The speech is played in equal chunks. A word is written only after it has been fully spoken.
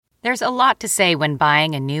There's a lot to say when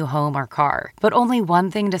buying a new home or car, but only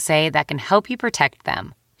one thing to say that can help you protect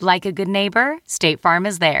them. Like a good neighbor, State Farm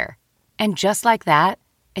is there. And just like that,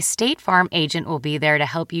 a State Farm agent will be there to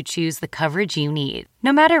help you choose the coverage you need,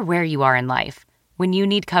 no matter where you are in life. When you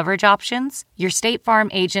need coverage options, your State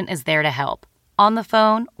Farm agent is there to help, on the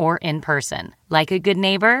phone or in person. Like a good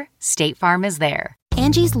neighbor, State Farm is there.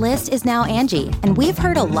 Angie's List is now Angie, and we've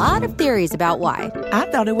heard a lot of theories about why. I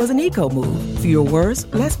thought it was an eco move. Fewer words,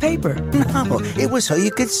 less paper. No, it was so you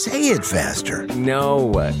could say it faster.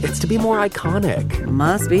 No, it's to be more iconic.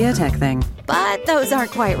 Must be a tech thing. But those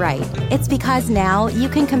aren't quite right. It's because now you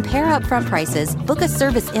can compare upfront prices, book a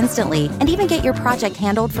service instantly, and even get your project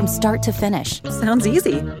handled from start to finish. Sounds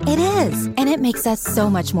easy. It is, and it makes us so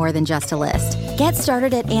much more than just a list. Get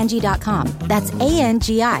started at Angie.com. That's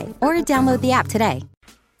ANGI, or download the app today.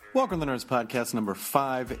 Welcome to the Nerds Podcast number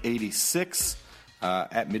 586.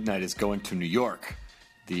 At Midnight is going to New York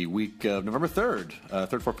the week of November 3rd,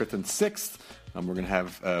 3rd, 4th, 5th, and 6th. We're going to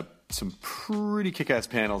have some pretty kick-ass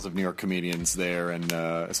panels of New York comedians there and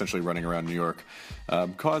essentially running around New York,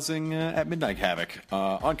 causing at midnight havoc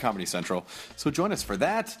on Comedy Central. So join us for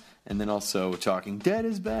that. And then also Talking Dead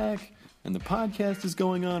is back. And the podcast is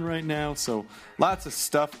going on right now. So lots of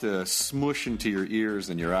stuff to smush into your ears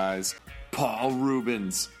and your eyes. Paul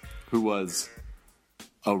Reubens, who was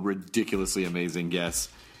a ridiculously amazing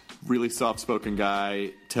guest. Really soft-spoken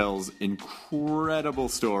guy, tells incredible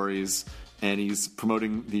stories, and he's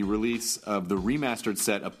promoting the release of the remastered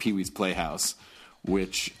set of Pee-wee's Playhouse,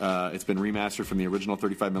 which it's been remastered from the original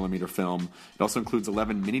 35mm film. It also includes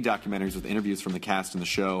 11 mini-documentaries with interviews from the cast and the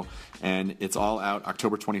show, and it's all out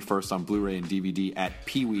October 21st on Blu-ray and DVD at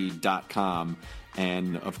peewee.com.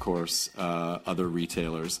 And, of course, other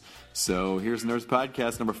retailers. So here's Nerds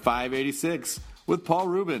Podcast number 586 with Paul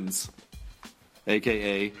Reubens,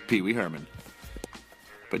 a.k.a. Pee Wee Herman.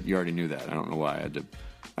 But you already knew that. I don't know why I had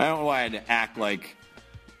to act like,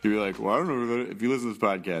 to be like, well, I don't know. If you listen to this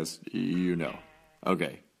podcast, you know.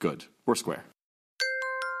 Okay, good. We're square.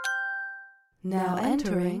 Now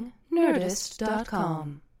entering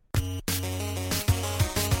Nerdist.com.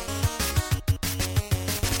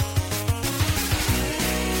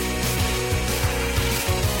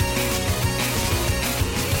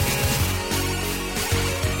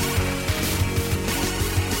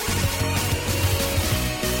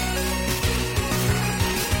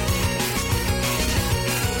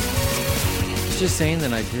 Just saying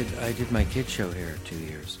that I did my kid show here 2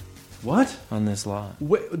 years. What? On this lot.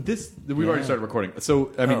 Wait, we've already started recording.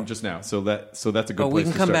 So I mean, just now. So that's a good. We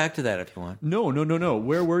can come start. back to that if you want. No.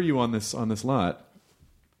 Where were you on this lot?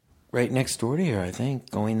 Right next door to here, I think,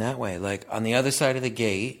 going that way, like on the other side of the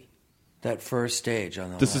gate. That first stage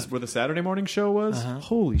on the This left. is where the Saturday morning show was? Uh-huh.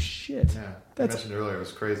 Holy shit. Yeah, I mentioned earlier, it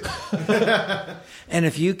was crazy. And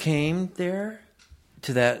if you came there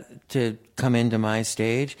to come into my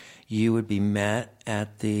stage, you would be met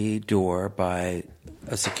at the door by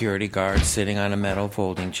a security guard sitting on a metal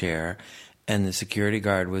folding chair, and the security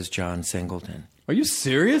guard was John Singleton. Are you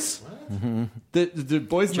serious? Mm-hmm. The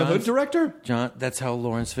Boys in the Hood director? John. That's how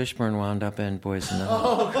Lawrence Fishburne wound up in Boys in the Hood.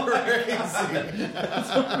 Oh,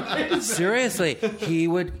 crazy! Seriously, he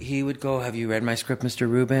would go, "Have you read my script, Mr.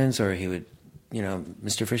 Reubens?" Or he would,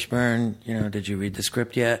 Mr. Fishburne, did you read the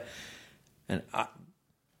script yet? And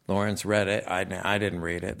Lawrence read it. I didn't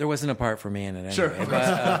read it. There wasn't a part for me in it anyway. Sure.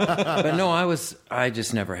 But no, I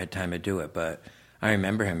just never had time to do it. But I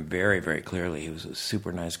remember him very, very clearly. He was a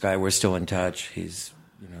super nice guy. We're still in touch. He's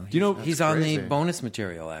he's on the bonus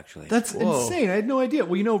material, actually. That's insane. I had no idea.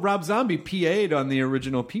 Well, Rob Zombie PA'd on the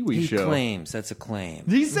original Pee-wee show. He claims. That's a claim.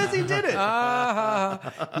 He says he did it.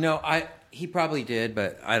 No, he probably did,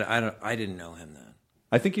 but I didn't know him then.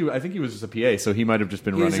 I think he was just a PA, so he might have just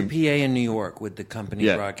been running. He was a PA in New York with the company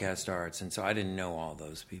Broadcast Arts, and so I didn't know all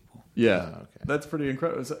those people. Yeah, okay. That's pretty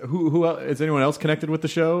incredible. Who else, is anyone else connected with the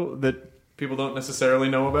show that people don't necessarily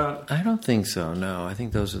know about? I don't think so. No, I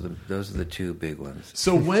think those are the two big ones.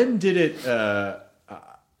 So when did it?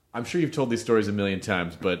 I'm sure you've told these stories a million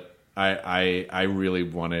times, but I really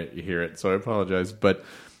want to hear it, so I apologize. But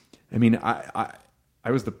I mean, I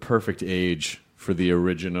was the perfect age for the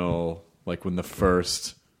original. Like when the first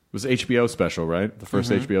it was HBO special, right? The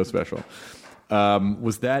first HBO special.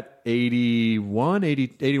 Was that 81?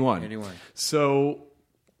 81. So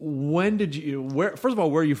when did you first of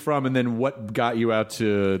all, where are you from, and then what got you out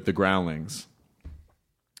to the Groundlings?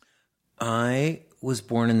 I was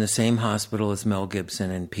born in the same hospital as Mel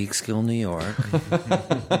Gibson in Peekskill, New York.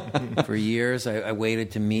 For years, I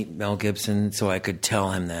waited to meet Mel Gibson so I could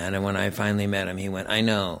tell him that. And when I finally met him, he went, "I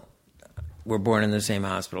know. were born in the same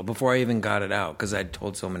hospital before I even got it out because I'd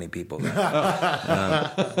told so many people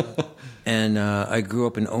that. And I grew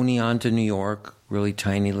up in Oneonta, New York, really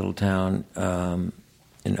tiny little town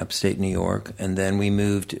in upstate New York. And then we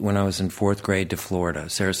moved, when I was in 4th grade, to Florida,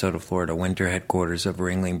 Sarasota, Florida, winter headquarters of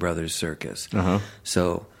Ringling Brothers Circus.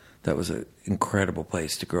 So that was an incredible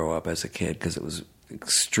place to grow up as a kid because it was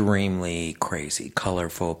extremely crazy,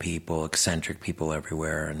 colorful people, eccentric people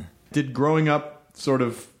everywhere. And did growing up sort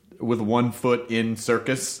of with one foot in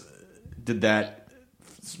circus, did that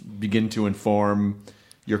begin to inform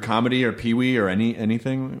your comedy or Pee-wee or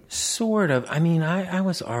anything? Sort of. I mean, I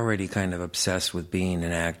was already kind of obsessed with being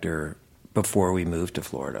an actor before we moved to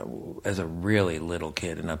Florida. As a really little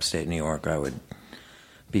kid in upstate New York, I would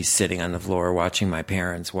be sitting on the floor watching my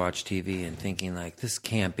parents watch TV and thinking, like, this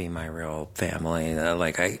can't be my real family.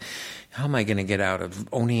 How am I going to get out of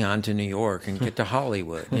Oneonta, New York and get to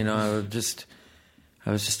Hollywood? You know,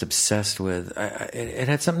 I was just obsessed with it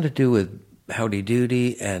had something to do with Howdy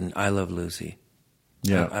Doody and I Love Lucy.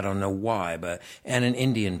 Yeah. I don't know why, and an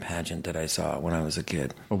Indian pageant that I saw when I was a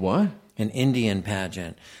kid. A what? An Indian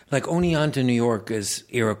pageant. Like Oneonta, New York is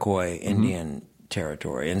Iroquois Indian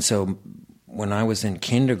territory. And so when I was in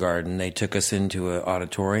kindergarten, they took us into an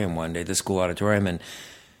auditorium one day, the school auditorium, and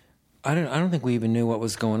I don't think we even knew what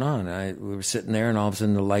was going on. We were sitting there, and all of a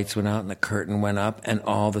sudden the lights went out and the curtain went up, and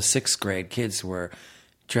all the 6th grade kids were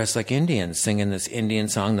dressed like Indians, singing this Indian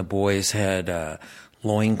song. The boys had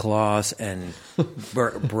loincloths and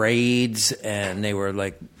braids, and they were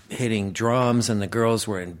like hitting drums, and the girls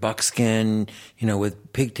were in buckskin,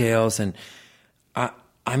 with pigtails. And I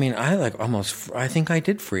think I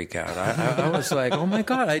did freak out. I was like, oh my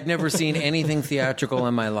God, I'd never seen anything theatrical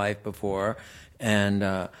in my life before. And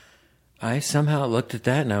I somehow looked at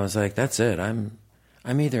that and I was like, that's it. I'm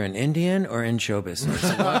either an Indian or in show business.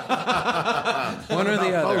 One or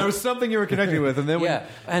the other. There was something you were connecting with, and then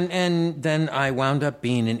and then I wound up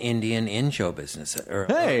being an Indian in show business.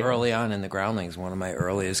 Early on in the Groundlings, one of my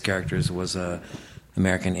earliest characters was a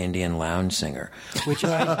American Indian lounge singer, which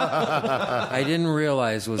I didn't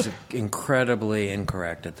realize was incredibly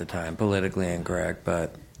incorrect at the time, politically incorrect,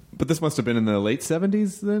 but this must have been in the late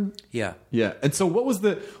 70s then? Yeah. Yeah. And so what was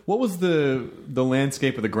the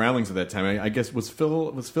landscape of the Groundlings at that time? I guess was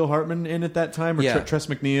Phil Hartman in at that time, or Tress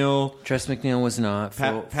MacNeille? Tress MacNeille was not.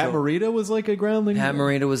 Pat Morita was like a Groundling? Pat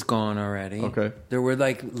Morita was gone already. Okay. There were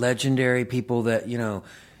like legendary people that,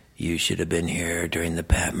 you should have been here during the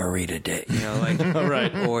Pat Morita day,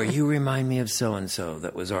 right. Or you remind me of so-and-so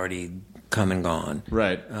that was already come and gone.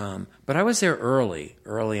 Right. But I was there early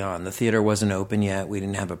on. The theater wasn't open yet. We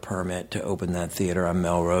didn't have a permit to open that theater on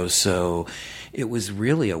Melrose, so it was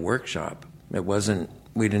really a workshop. It wasn't.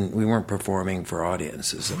 We weren't performing for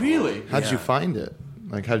audiences. Really? How did you find it?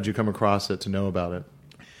 Like, how did you come across it to know about it?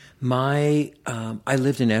 I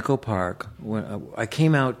lived in Echo Park. When I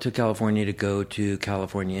came out to California to go to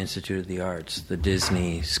California Institute of the Arts, the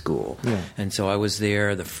Disney school. Yeah. And so I was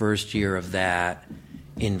there the first year of that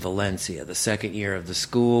in Valencia, the second year of the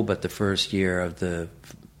school, but the first year of the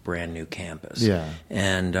brand new campus. Yeah.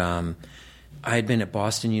 And I had been at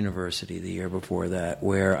Boston University the year before that,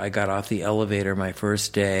 where I got off the elevator my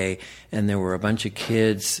first day, and there were a bunch of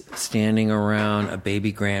kids standing around a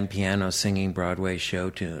baby grand piano singing Broadway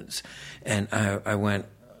show tunes. And I went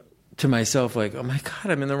to myself like, oh my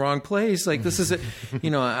God, I'm in the wrong place. Like, this is it.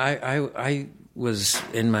 I was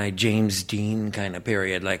in my James Dean kind of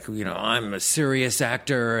period. Like, I'm a serious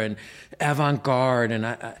actor and avant-garde, and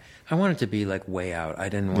I wanted to be like way out. I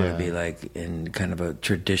didn't want to be like in kind of a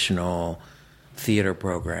traditional theater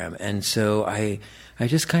program. And so I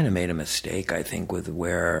just kind of made a mistake, I think, with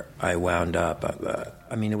where I wound up.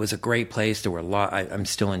 It was a great place. There were I'm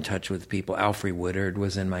still in touch with people. Alfre Woodard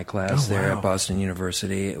was in my class there at Boston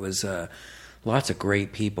University. It was lots of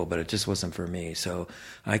great people, but it just wasn't for me. So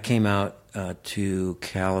I came out to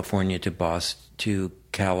California, to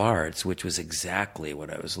Cal Arts, which was exactly what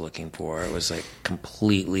I was looking for. It was like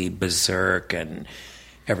completely berserk, and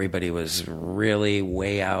everybody was really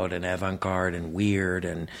way out and avant-garde and weird,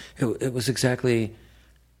 and it was exactly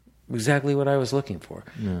what I was looking for.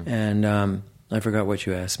 Yeah. And I forgot what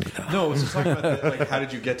you asked me, though. No, I was just talking about how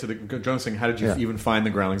did you get to the Jonas thing? How did you even find the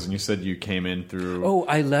Groundlings? And you said you came in through... Oh,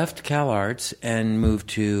 I left Cal Arts and moved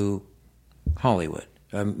to Hollywood.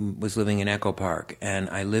 I was living in Echo Park, and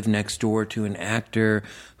I lived next door to an actor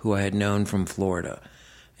who I had known from Florida.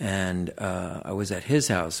 And I was at his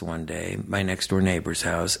house one day, my next door neighbor's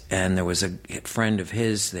house, and there was a friend of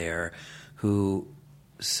his there who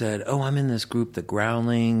said, "Oh, I'm in this group, the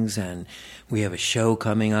Groundlings, and we have a show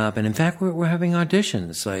coming up. And in fact, we're having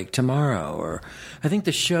auditions like tomorrow." Or I think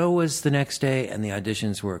the show was the next day, and the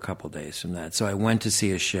auditions were a couple days from that. So I went to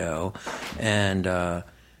see a show, and up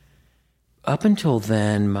until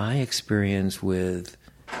then, my experience with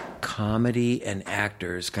comedy and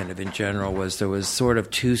actors, kind of in general, was there was sort of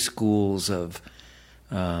two schools of.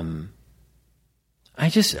 I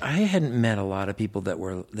hadn't met a lot of people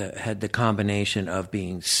that had the combination of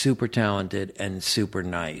being super talented and super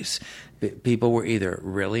nice. People were either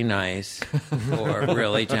really nice or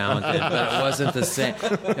really talented, but it wasn't the same.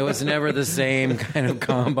 It was never the same kind of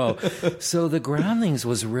combo. So the Groundlings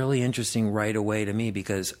was really interesting right away to me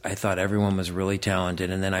because I thought everyone was really talented,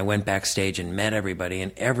 and then I went backstage and met everybody,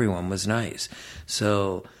 and everyone was nice.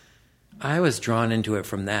 So I was drawn into it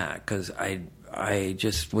from that because I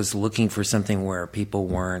just was looking for something where people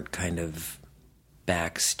weren't kind of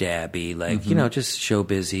backstabby, like, just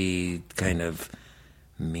showbizy, kind of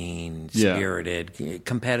mean-spirited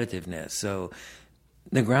competitiveness. So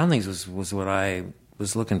the Groundlings was what I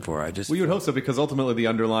was looking for. Well, you would hope so, because ultimately the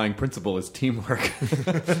underlying principle is teamwork.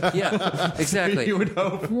 Yeah, exactly. You would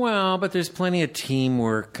hope. Well, but there's plenty of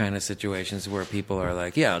teamwork kind of situations where people are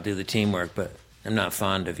like, yeah, I'll do the teamwork, but I'm not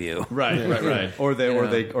fond of you. Right. Or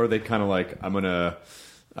they kind of like, I'm gonna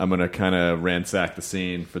kind of ransack the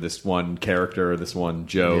scene for this one character or this one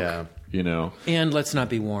joke. Yeah. And let's not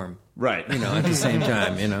be warm. Right. At the same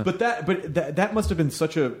time. But that must have been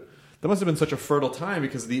such a fertile time,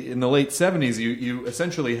 because in the late 70s you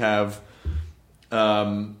essentially have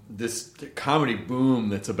this comedy boom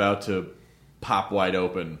that's about to pop wide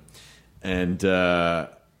open, and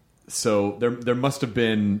so there must have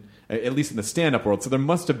been, at least in the stand-up world, so there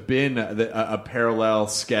must have been a parallel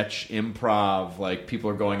sketch improv, like people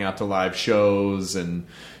are going out to live shows and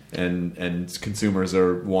consumers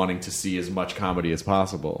are wanting to see as much comedy as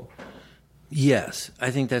possible. Yes,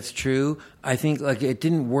 I think that's true. I think like it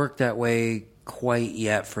didn't work that way quite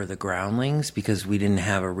yet for the Groundlings because we didn't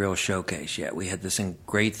have a real showcase yet. We had this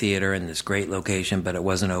great theater and this great location, but it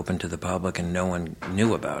wasn't open to the public and no one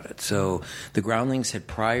knew about it. So the Groundlings had,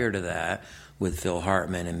 prior to that, with Phil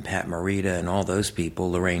Hartman and Pat Morita and all those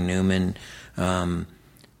people, Lorraine Newman,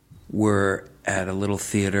 were at a little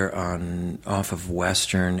theater off of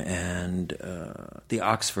Western and the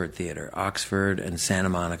Oxford Theater, Oxford and Santa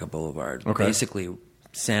Monica Boulevard. Okay. Basically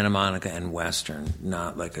Santa Monica and Western,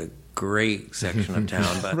 not like a great section of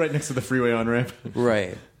town, but right next to the freeway on-ramp.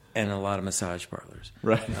 Right, and a lot of massage parlors.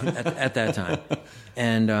 Right. At that time.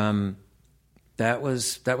 And that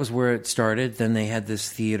was where it started. Then they had this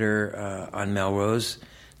theater on Melrose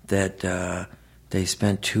that they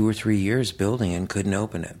spent 2 or 3 years building and couldn't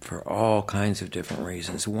open it for all kinds of different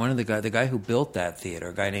reasons. One of the guy who built that theater,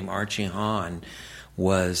 a guy named Archie Hahn,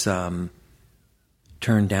 was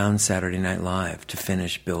turned down Saturday Night Live to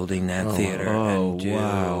finish building that theater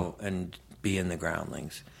and be in the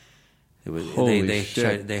Groundlings. It was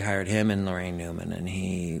they hired him and Lorraine Newman, and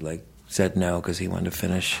he said no because he wanted to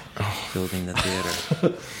finish building the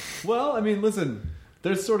theater. Well, I mean, listen,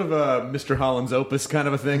 there's sort of a Mr. Holland's Opus kind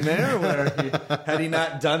of a thing there, where had he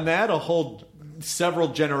not done that, a whole several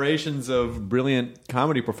generations of brilliant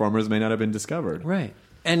comedy performers may not have been discovered. Right,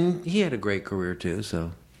 and he had a great career too.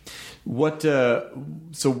 So, when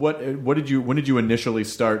did you initially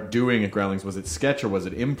start doing at Groundlings? Was it sketch or was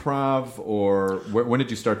it improv, or when did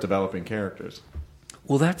you start developing characters?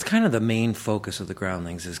 Well, that's kind of the main focus of the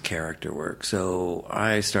Groundlings is character work. So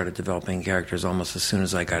I started developing characters almost as soon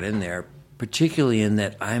as I got in there, particularly in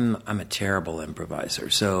that I'm a terrible improviser.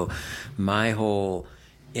 So my whole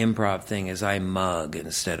improv thing is I mug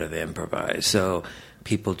instead of improvise. So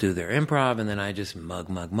people do their improv, and then I just mug,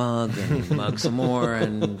 and mug some more.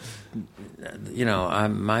 And,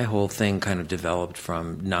 my whole thing kind of developed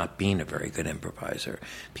from not being a very good improviser.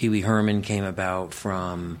 Pee Wee Herman came about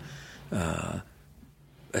from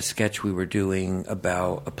a sketch we were doing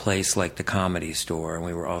about a place like the Comedy Store, and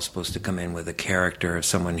we were all supposed to come in with a character of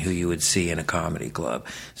someone who you would see in a comedy club.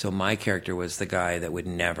 So my character was the guy that would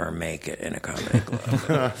never make it in a comedy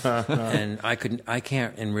club. And I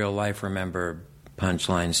can't in real life remember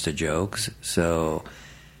punchlines to jokes, so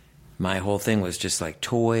my whole thing was just like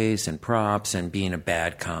toys and props and being a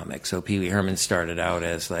bad comic. So Pee Wee Herman started out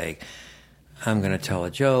as like, I'm going to tell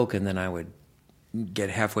a joke, and then I would get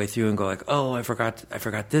halfway through and go like, oh, I forgot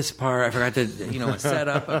this part. I forgot to,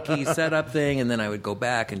 a key setup thing. And then I would go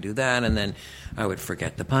back and do that. And then I would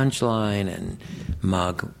forget the punchline and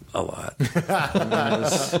mug a lot.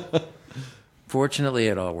 Fortunately,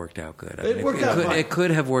 it all worked out good. It worked out fine. It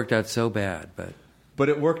could have worked out so bad, but but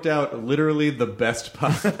it worked out literally the best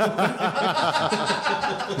possible.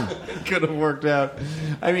 It could have worked out.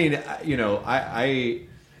 I mean, you know, I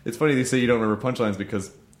it's funny they say you don't remember punchlines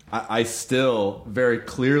because I still very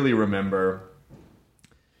clearly remember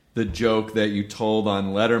the joke that you told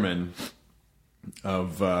on Letterman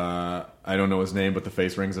of I don't know his name, but the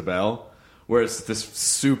face rings a bell. Where it's this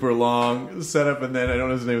super long setup, and then I don't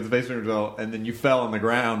know his name, but the face rings a bell, and then you fell on the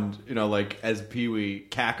ground, you know, like as Pee-wee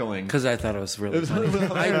cackling. Because I thought it was really funny.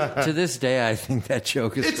 To this day, I think that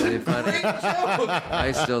joke is really funny. Great joke.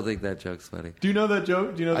 I still think that joke's funny. Do you know that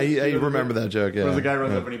joke? Do you know? I remember that joke. Yeah, where the guy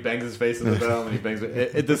runs up and he bangs his face in the bell, and he bangs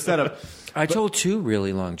it. The setup. I told 2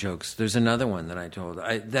 really long jokes. There's another one that I told.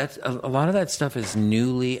 That's a lot of that stuff is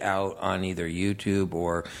newly out on either YouTube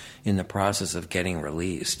or in the process of getting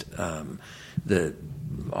released.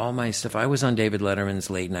 All my stuff. I was on David Letterman's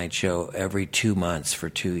late night show every 2 months for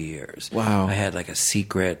 2 years. Wow! I had like a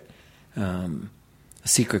secret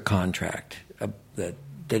contract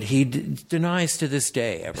that he denies to this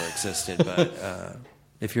day ever existed. But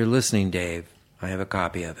if you're listening, Dave, I have a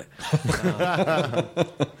copy of it.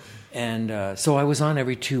 And so I was on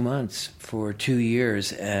every 2 months for 2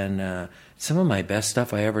 years, and some of my best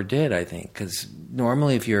stuff I ever did, I think, because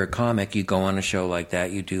normally if you're a comic, you go on a show like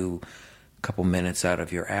that, you do a couple minutes out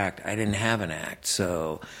of your act. I didn't have an act,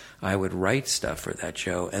 so I would write stuff for that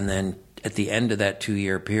show, and then at the end of that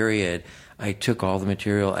 2-year period, I took all the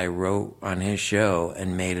material I wrote on his show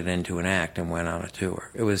and made it into an act and went on a tour.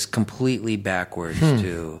 It was completely backwards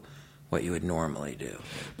to what you would normally do.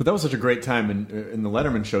 But that was such a great time in the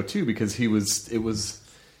Letterman show too, because he was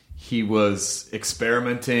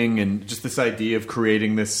experimenting, and just this idea of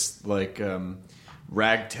creating this like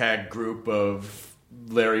ragtag group of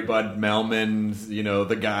Larry Bud Melman, you know,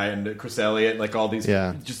 the guy, and Chris Elliott, like all these,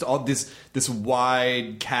 just all this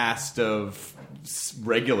wide cast of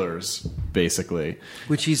regulars, basically.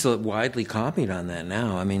 Which he's widely copied on that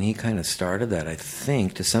now. I mean, he kind of started that, I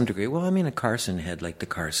think, to some degree. Well, I mean, Carson had like the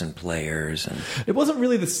Carson Players, and it wasn't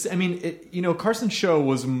really the. I mean, Carson's show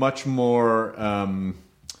was much more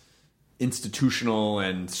institutional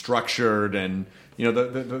and structured, and you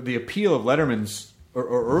know, the appeal of Letterman's or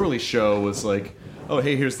early show was like, oh,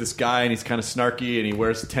 hey, here's this guy, and he's kind of snarky, and he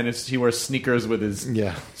wears sneakers with his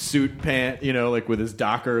suit pant, you know, like with his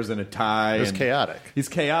Dockers and a tie. It was chaotic. He's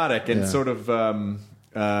chaotic and sort of, it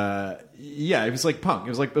was like punk.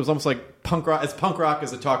 It was almost like punk rock,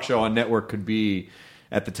 as a talk show on network could be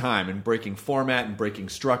at the time, and breaking format and breaking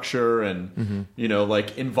structure, and you know,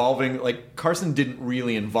 like involving, like Carson didn't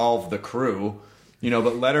really involve the crew. You know,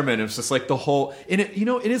 but Letterman, it was just like the whole... And it, you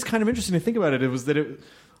know, it is kind of interesting to think about it. It was that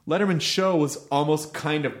Letterman's show was almost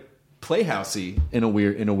kind of playhousey in a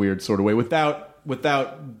weird sort of way, without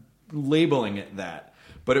labeling it that.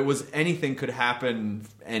 But it was anything could happen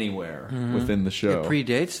anywhere within the show. It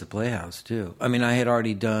predates the Playhouse, too. I mean, I had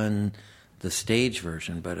already done the stage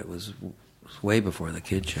version, but it was way before the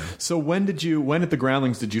kid show. So when at the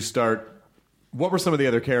Groundlings did you start... What were some of the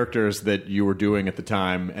other characters that you were doing at the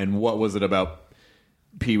time, and what was it about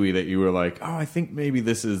Pee-wee that you were like, oh, I think maybe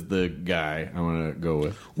this is the guy I want to go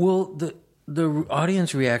with? Well, the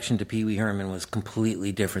audience reaction to Pee-wee Herman was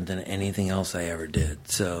completely different than anything else I ever did.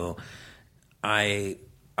 So I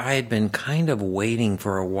had been kind of waiting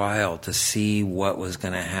for a while to see what was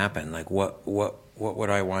going to happen. Like what would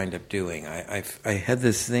I wind up doing? I had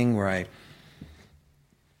this thing where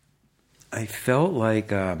I felt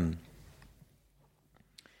like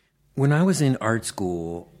when I was in art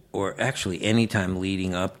school, or actually any time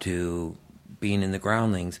leading up to being in the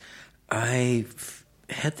Groundlings, I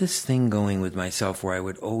had this thing going with myself where I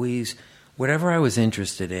would always, whatever I was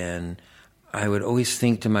interested in, I would always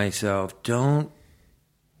think to myself, don't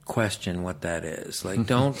question what that is. Like,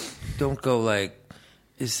 don't go like,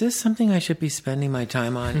 is this something I should be spending my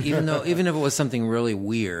time on? Even if it was something really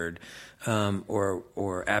weird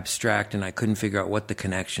or abstract, and I couldn't figure out what the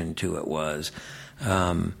connection to it was.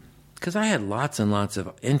 Because I had lots and lots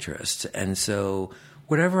of interests. And so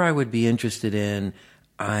whatever I would be interested in,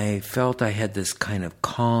 I felt I had this kind of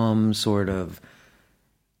calm sort of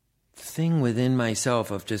thing within myself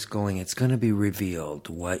of just going, it's going to be revealed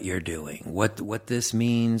what you're doing, what this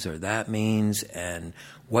means or that means, and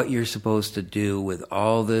what you're supposed to do with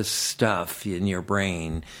all this stuff in your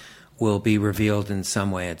brain will be revealed in some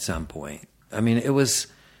way at some point. I mean, it was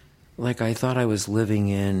like I thought I was living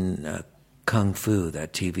in... Kung Fu,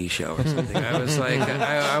 that TV show or something.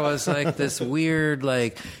 I was like this weird,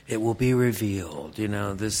 like, it will be revealed, you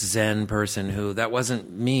know, this Zen person who, that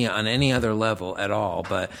wasn't me on any other level at all,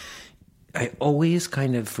 but I always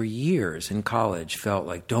kind of, for years in college, felt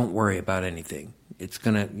like, don't worry about anything.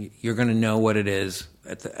 You're gonna know what it is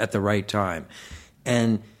at the right time.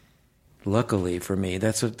 And luckily for me,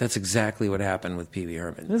 that's exactly what happened with Pee Wee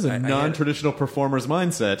Herman. This is a non-traditional performer's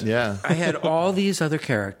mindset. Yeah. I had all these other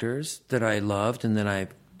characters that I loved, and then I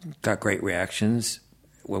got great reactions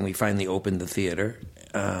when we finally opened the theater.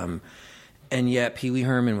 And yet Pee Wee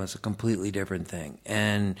Herman was a completely different thing.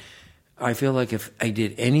 And I feel like if I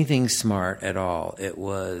did anything smart at all, it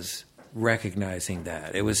was recognizing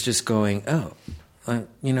that. It was just going,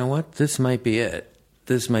 you know what? This might be it.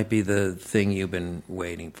 This might be the thing you've been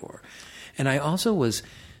waiting for. And I also was,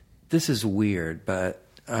 this is weird, but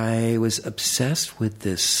I was obsessed with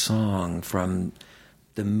this song from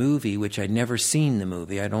the movie, which I'd never seen the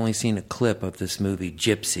movie. I'd only seen a clip of this movie,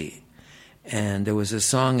 Gypsy. And there was a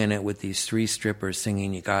song in it with these 3 strippers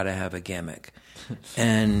singing, "You Gotta Have a Gimmick."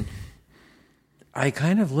 And I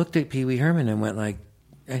kind of looked at Pee Wee Herman and went like,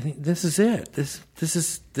 I think this is it. This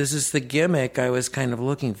is the gimmick I was kind of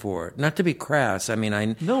looking for. Not to be crass. I mean,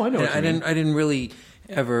 I know what you mean. I didn't really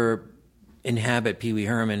ever inhabit Pee Wee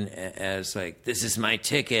Herman as like, this is my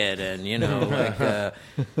ticket and, you know,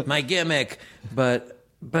 like my gimmick. But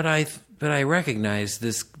I recognized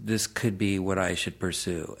this could be what I should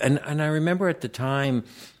pursue. And I remember at the time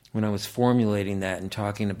when I was formulating that and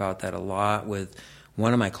talking about that a lot with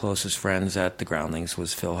one of my closest friends at the Groundlings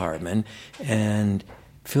was Phil Hartman. And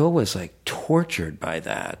Phil was like tortured by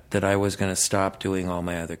that I was going to stop doing all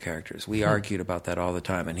my other characters. We argued about that all the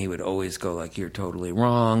time, and he would always go like, "You're totally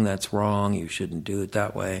wrong. That's wrong. You shouldn't do it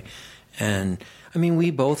that way." And I mean,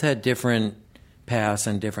 we both had different paths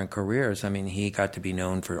and different careers. I mean, he got to be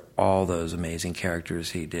known for all those amazing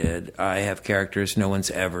characters he did. I have characters no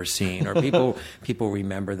one's ever seen, or people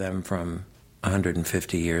remember them from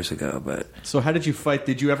 150 years ago. But so how did you fight?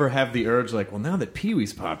 Did you ever have the urge like, well, now that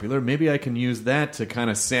Pee-wee's popular, maybe I can use that to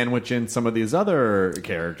kind of sandwich in some of these other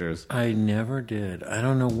characters? I never did. I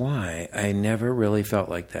don't know why. I never really felt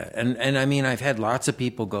like that. And I mean, I've had lots of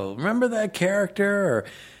people go, "Remember that character?" Or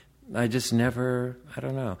I just never, I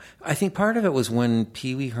don't know. I think part of it was when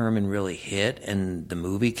Pee Wee Herman really hit and the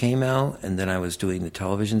movie came out, and then I was doing the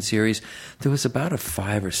television series. There was about a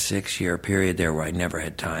 5 or 6 year period there where I never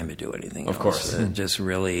had time to do anything else. Of course. Just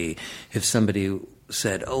really, if somebody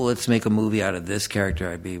said, "Oh, let's make a movie out of this character,"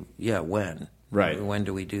 I'd be, yeah, when? Right. When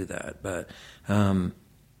do we do that? But I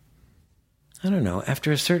don't know.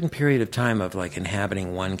 After a certain period of time of like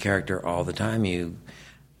inhabiting one character all the time,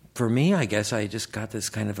 for me, I guess I just got this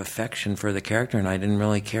kind of affection for the character, and I didn't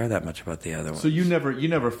really care that much about the other one. So you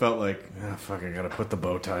never felt like, fuck, I gotta put the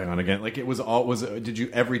bow tie on again. Like did you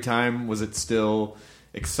every time, was it still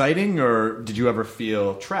exciting, or did you ever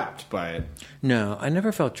feel trapped by it? No, I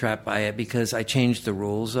never felt trapped by it because I changed the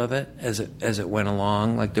rules of it as it went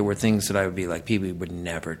along. Like there were things that I would be like, Pee Wee would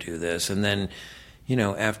never do this, and then, you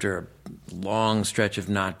know, after a long stretch of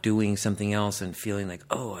not doing something else and feeling like,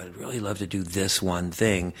 oh, I'd really love to do this one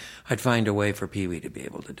thing, I'd find a way for Pee Wee to be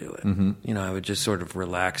able to do it. Mm-hmm. You know, I would just sort of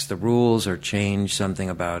relax the rules or change something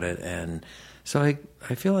about it. And so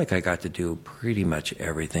I feel like I got to do pretty much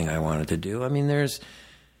everything I wanted to do. I mean,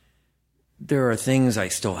 there are things I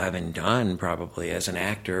still haven't done probably as an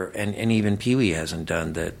actor, and even Pee Wee hasn't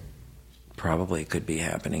done that probably could be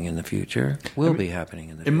happening in the future. Will be happening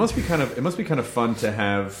in the future. It must be kind of fun to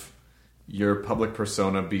have your public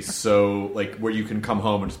persona be so like where you can come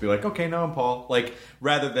home and just be like, okay, now I'm Paul. Like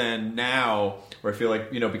rather than now where I feel like,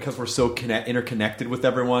 you know, because we're so interconnected with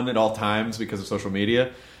everyone at all times because of social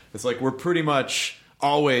media, it's like we're pretty much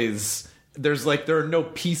always there are no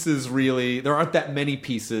pieces really. There aren't that many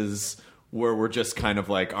pieces where we're just kind of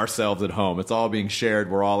like ourselves at home. It's all being shared.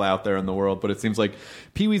 We're all out there in the world. But it seems like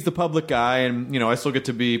Pee-wee's the public guy, and, you know, I still get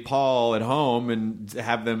to be Paul at home and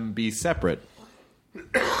have them be separate.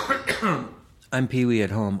 I'm Pee-wee at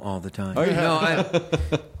home all the time. Oh, yeah.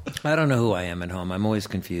 No, I don't know who I am at home. I'm always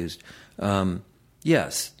confused.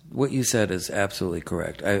 Yes, what you said is absolutely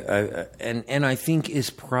correct. And I think is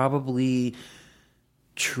probably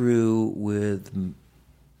true with...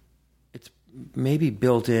 maybe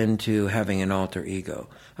built into having an alter ego.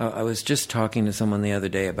 I was just talking to someone the other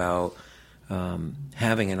day about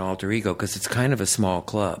having an alter ego because it's kind of a small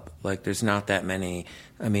club. Like there's not that many.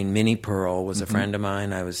 I mean, Minnie Pearl was a friend of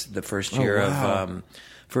mine. I was the first year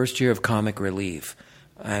of Comic Relief.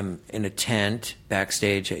 I'm in a tent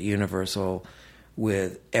backstage at Universal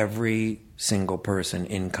with every single person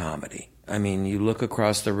in comedy. I mean, you look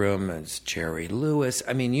across the room, it's Jerry Lewis.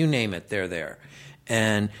 I mean, you name it, they're there.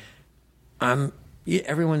 And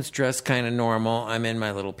everyone's dressed kind of normal. I'm in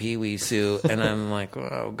my little Pee-wee suit, and I'm like,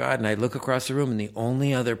 oh, God. And I look across the room, and the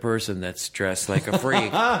only other person that's dressed like a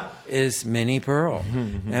freak is Minnie Pearl.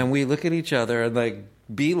 And we look at each other and, like,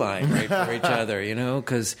 beeline right for each other, you know?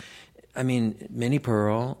 Because, I mean, Minnie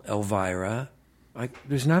Pearl, Elvira,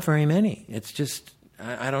 there's not very many. It's just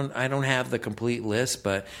I don't have the complete list,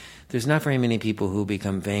 but there's not very many people who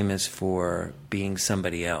become famous for being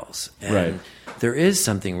somebody else. And Right. there is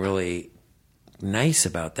something really nice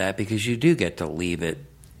about that because you do get to leave it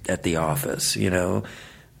at the office, you know.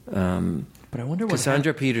 But I wonder what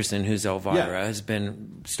Cassandra Peterson, who's Elvira, Yeah. has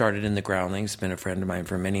been started in the Groundlings, been a friend of mine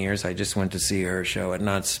for many years. I just went to see her show at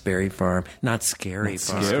Not Scary Farm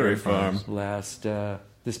last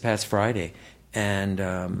this past Friday, and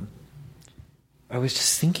I was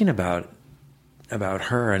just thinking about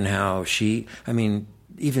her and how she, I mean,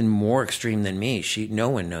 even more extreme than me. No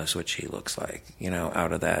one knows what she looks like, you know,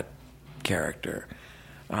 out of that character.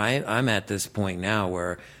 I'm at this point now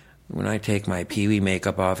where when I take my Pee-wee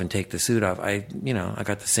makeup off and take the suit off, I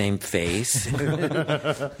got the same face.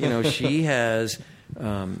 You know, she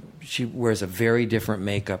wears a very different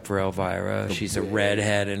makeup for Elvira. She's a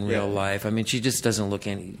redhead in real life. I mean, she just doesn't look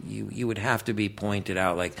any. You would have to be pointed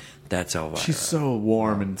out like that's Elvira. She's so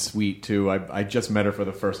warm and sweet too. I just met her for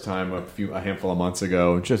the first time a handful of months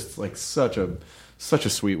ago. Just like such a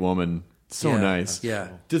sweet woman. So nice.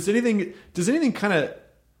 Yeah. Does anything kind of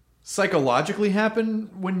psychologically happen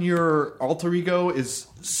when your alter ego is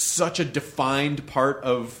such a defined part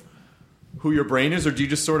of who your brain is, or do you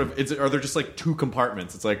just sort of are there just like two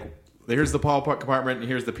compartments? It's like here's the Paul compartment and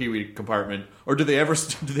here's the Pee-wee compartment, or do they ever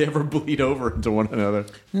bleed over into one another?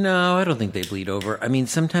 No, I don't think they bleed over. I mean,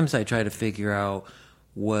 sometimes I try to figure out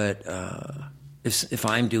what if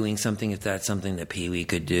I'm doing something, if that's something that Pee-wee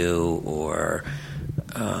could do, or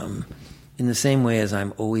in the same way as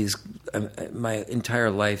I'm always, my entire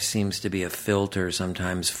life seems to be a filter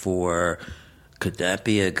sometimes for, could that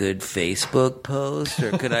be a good Facebook post,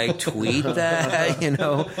 or could I tweet that? You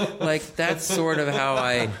know, like that's sort of how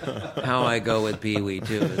I go with Pee-wee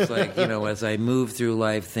too. It's like, you know, as I move through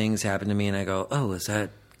life, things happen to me, and I go, oh,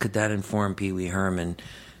 could that inform Pee-wee Herman,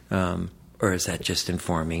 or is that just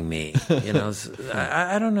informing me? You know,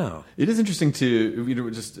 I don't know. It is interesting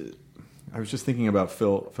to I was just thinking about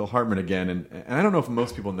Phil Hartman again, and I don't know if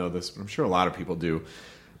most people know this, but I'm sure a lot of people do.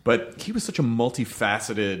 But he was such a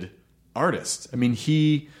multifaceted artist. I mean,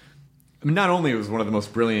 not only was one of the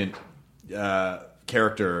most brilliant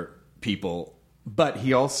character people, but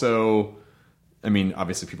he also, I mean,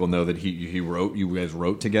 obviously people know that he wrote. You guys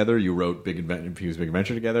wrote together. You wrote Big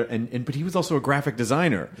Adventure together, but he was also a graphic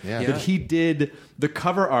designer. Yeah. That he did the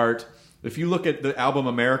cover art. If you look at the album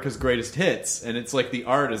America's Greatest Hits, and it's like the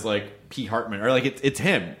art is like P. Hartman, or like it's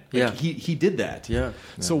him. Like he did that. Yeah.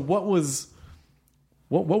 So what was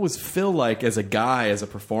Phil like as a guy, as a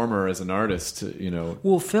performer, as an artist? You know.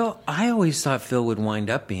 Well, Phil, I always thought Phil would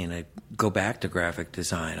wind up go back to graphic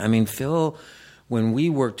design. I mean, Phil, when we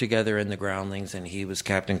worked together in the Groundlings, and he was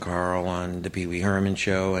Captain Carl on the Pee-wee Herman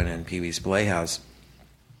show and in Pee-wee's Playhouse,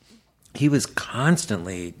 he was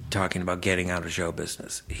constantly talking about getting out of show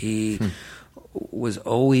business. He was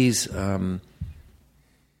always, I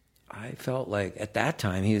felt like at that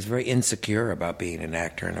time he was very insecure about being an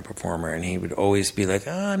actor and a performer, and he would always be like,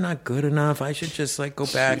 I'm not good enough. I should just like go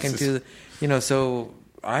back and do, so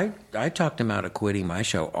I talked him out of quitting my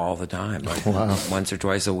show all the time, like once or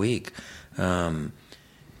twice a week.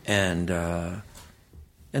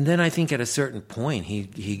 And then I think at a certain point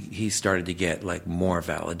he started to get like more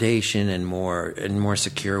validation and more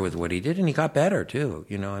secure with what he did, and he got better too.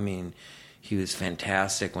 You know, I mean, he was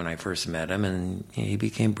fantastic when I first met him, and he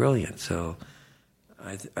became brilliant. So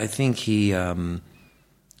I think he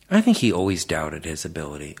always doubted his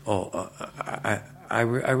ability. I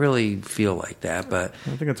really feel like that, but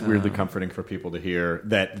I think it's weirdly comforting for people to hear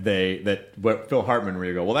that what Phil Hartman, where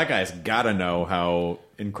you go, well, that guy's got to know how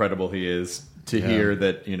incredible he is. To hear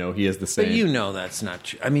that, he is the same. But that's not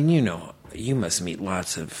true. I mean, you must meet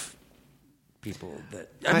lots of people that.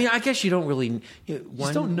 I mean, I guess you don't really.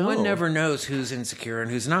 One don't know. One never knows who's insecure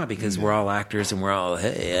and who's not, because we're all actors and we're all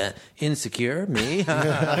insecure. Me,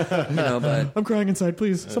 but I'm crying inside.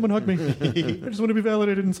 Please, someone hug me. I just want to be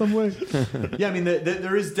validated in some way. Yeah, I mean,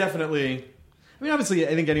 there is definitely. I mean, obviously,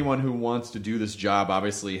 I think anyone who wants to do this job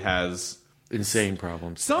obviously has insane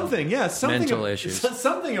problems. Something mental issues.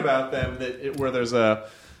 Something about them where there's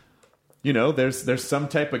there's some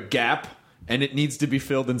type of gap, and it needs to be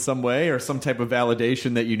filled in some way, or some type of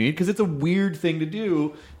validation that you need, because it's a weird thing to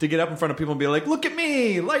do, to get up in front of people and be like, look at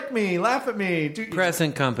me, like me, laugh at me.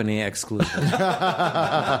 Present company exclusive.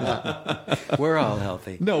 We're all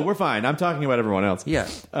healthy. No, we're fine. I'm talking about everyone else. Yeah.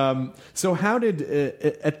 So how did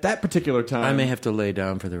at that particular time? I may have to lay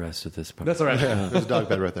down for the rest of this part. That's all right. There's a dog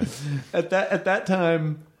bed right there. At that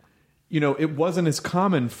time, it wasn't as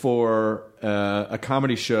common for a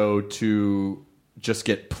comedy show to just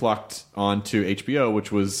get plucked onto HBO,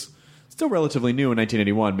 which was still relatively new in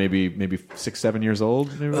 1981, maybe 6-7 years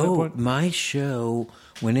old. Maybe at that point? My show,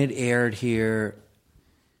 when it aired here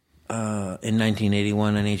in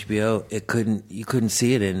 1981 on HBO, you couldn't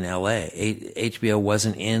see it in LA. HBO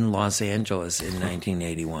wasn't in Los Angeles in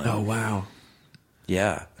 1981. Oh, wow.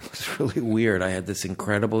 Yeah, it was really weird. I had this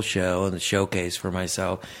incredible show and the showcase for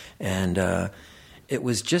myself, and it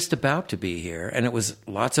was just about to be here, and it was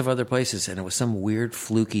lots of other places, and it was some weird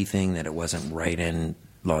fluky thing that it wasn't right in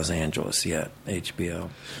Los Angeles yet, HBO.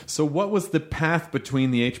 So what was the path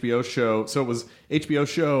between the HBO show? So it was HBO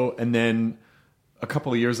show and then a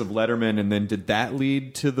couple of years of Letterman, and then did that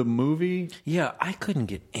lead to the movie? Yeah, I couldn't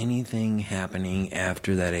get anything happening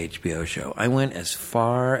after that HBO show. I went as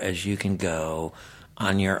far as you can go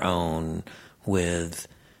on your own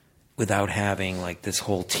without having like this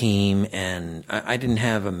whole team, and I didn't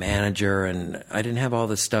have a manager, and I didn't have all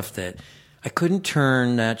the stuff that I couldn't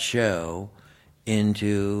turn that show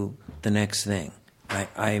into the next thing.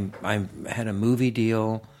 I had a movie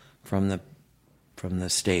deal from the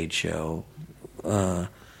stage show.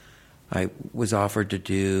 I was offered to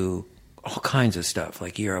do all kinds of stuff,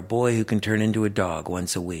 like you're a boy who can turn into a dog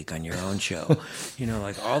once a week on your own show.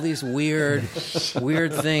 Like all these weird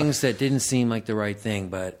things that didn't seem like the right thing.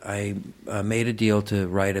 But I made a deal to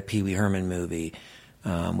write a Pee Wee Herman movie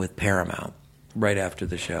with Paramount right after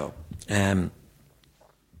the show. And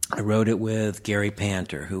I wrote it with Gary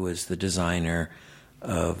Panter, who was the designer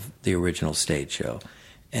of the original stage show.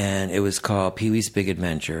 And it was called Pee-wee's Big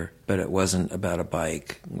Adventure, but it wasn't about a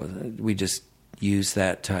bike. We just used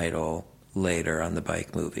that title later on the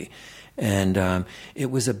bike movie. And it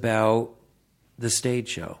was about the stage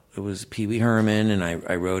show. It was Pee Wee Herman, and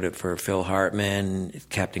I wrote it for Phil Hartman,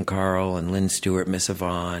 Captain Carl, and Lynn Stewart, Miss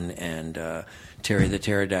Yvonne, and Terry the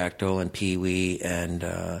Pterodactyl, and Pee Wee.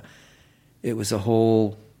 And it was a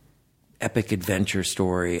whole epic adventure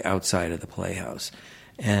story outside of the Playhouse.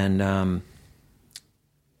 And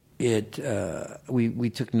we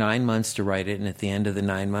took 9 months to write it, and at the end of the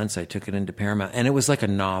 9 months, I took it into Paramount, and it was like a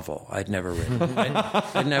novel. I'd never written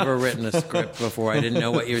a script before. I didn't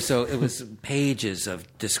know so it was pages of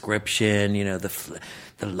description. The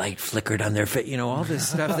light flickered on their face. All this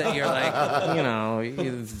stuff that you're like,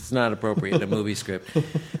 it's not appropriate in a movie script.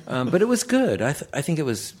 But it was good. I think it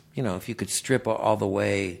was, if you could strip all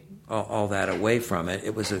that away from it,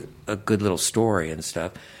 it was a good little story and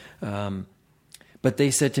stuff. But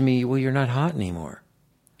they said to me, well, you're not hot anymore.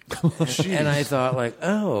 And I thought I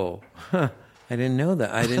didn't know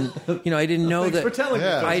that. I didn't know that. For telling me.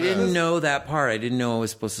 I didn't know that part. I didn't know I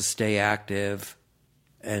was supposed to stay active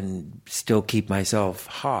and still keep myself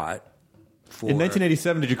hot. In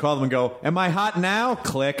 1987, did you call them and go, am I hot now?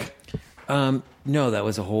 Click. No, that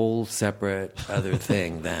was a whole separate other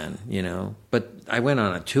thing then, But I went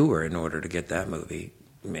on a tour in order to get that movie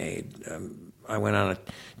made. I went on a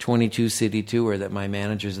 22-city tour that my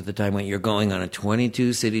managers at the time went, you're going on a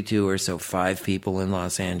 22-city tour so 5 people in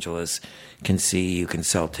Los Angeles can see you can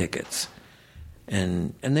sell tickets.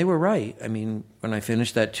 And they were right. I mean, when I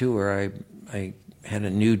finished that tour, I had a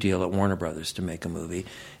new deal at Warner Brothers to make a movie.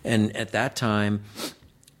 And at that time,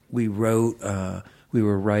 we were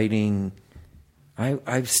writing...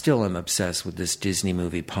 I still am obsessed with this Disney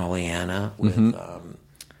movie, Pollyanna, with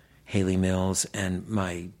Haley Mills, and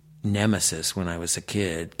my nemesis when I was a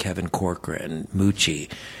kid, Kevin Corcoran,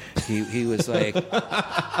 Moochie. He was like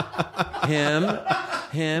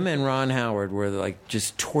him and Ron Howard were like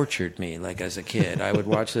just tortured me like as a kid. I would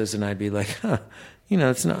watch this and I'd be like,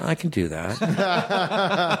 it's not. I can do that.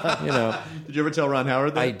 Did you ever tell Ron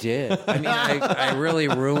Howard that? I did. I mean, I really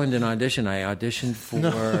ruined an audition. I auditioned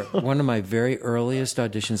for one of my very earliest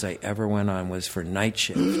auditions I ever went on was for Night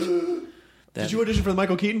Shift. Did you audition for the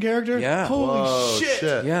Michael Keaton character? Yeah. Holy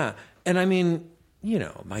shit. Yeah. And I mean,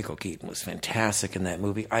 Michael Keaton was fantastic in that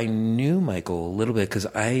movie. I knew Michael a little bit because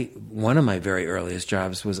one of my very earliest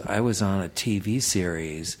jobs was I was on a TV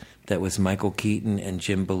series that was Michael Keaton and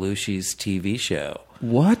Jim Belushi's TV show.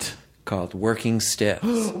 What? Called Working Stiffs.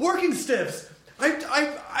 Working Stiffs!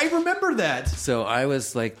 I remember that. So I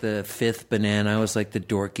was like the fifth banana. I was like the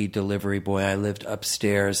dorky delivery boy. I lived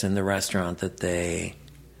upstairs in the restaurant that they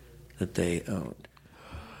owned,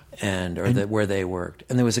 where they worked.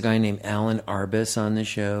 And there was a guy named Alan Arbus on the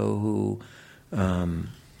show who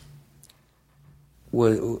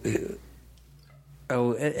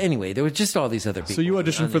anyway, there were just all these other people. So you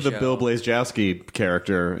auditioned for the Bill Blazejowski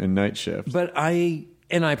character in Night Shift. But I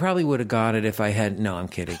probably would have got it if I had... No, I'm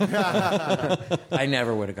kidding. I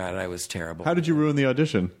never would have got it. I was terrible. How did you ruin the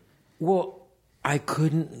audition? Well, I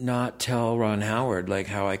couldn't not tell Ron Howard like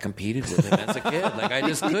how I competed with him as a kid. Like I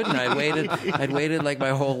just couldn't. I'd waited like my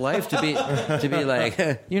whole life to be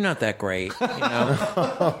like, you're not that great, you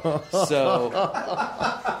know. So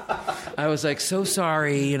I was like, so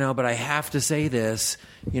sorry, you know, but I have to say this.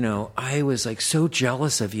 You know, I was like so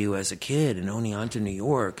jealous of you as a kid and only on to New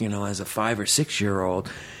York, you know, as a 5 or 6 year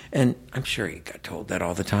old. And I'm sure he got told that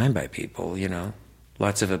all the time by people, you know.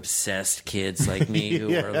 Lots of obsessed kids like me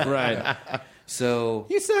who are like, right. So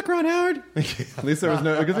You suck, Ron Howard. At least there was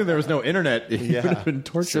no. Good thing there was no internet. It would have been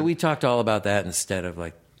torture. So we talked all about that instead of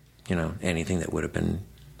like, you know, anything that would have been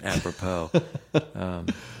apropos. So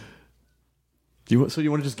you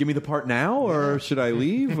want to just give me the part now, or should I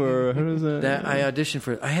leave, or how does that? I auditioned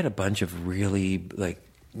for. I had a bunch of really like.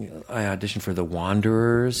 You know, I auditioned for The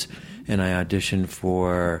Wanderers, and I auditioned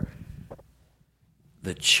for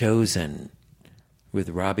The Chosen with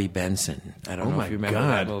Robbie Benson. I don't know if you remember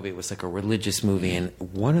that movie. It was like a religious movie, and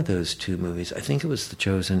one of those two movies, I think it was The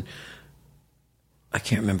Chosen. I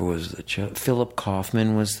can't remember what was the Philip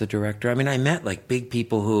Kaufman was the director. I mean, I met like big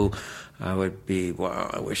people who I would be, wow,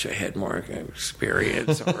 I wish I had more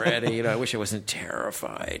experience already. You know, I wish I wasn't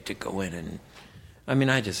terrified to go in and. I mean,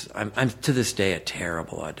 I'm to this day a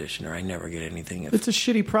terrible auditioner. I never get anything. It's a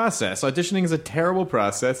shitty process. Auditioning is a terrible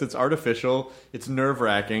process. It's artificial. It's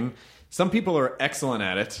nerve-wracking. Some people are excellent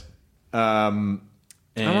at it. I'm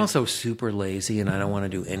also super lazy, and I don't want to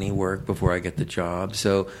do any work before I get the job.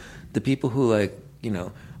 So the people who like, you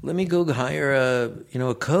know, let me go hire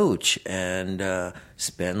a coach and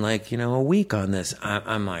spend like, you know, a week on this.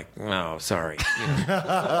 I'm like, no, sorry. You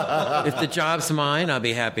know, if the job's mine, I'll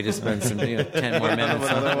be happy to spend some 10 more minutes.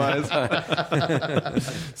 Otherwise.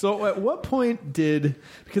 So at what point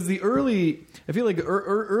because the early, I feel like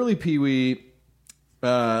early Pee-wee,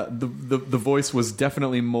 the voice was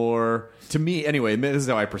definitely more, to me anyway, this is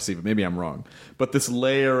how I perceive it, maybe I'm wrong, but this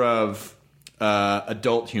layer of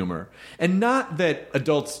adult humor. And not that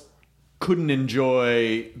adults couldn't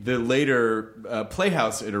enjoy the later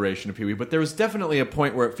Playhouse iteration of Pee-wee, but there was definitely a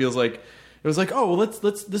point where it feels like it was like, oh, well,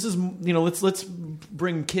 let's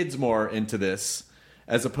bring kids more into this,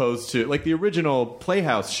 as opposed to like the original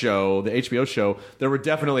Playhouse show, the HBO show. There were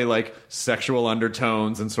definitely like sexual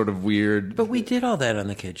undertones and sort of weird. But we did all that on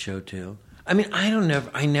the kids show too. I mean,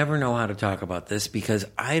 I never know how to talk about this because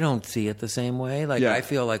I don't see it the same way. Like I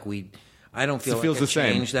feel like I don't feel like it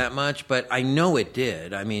changed that much, but I know it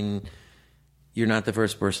did. I mean, you're not the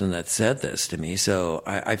first person that said this to me, so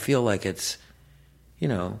I feel like it's, you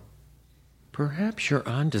know, perhaps you're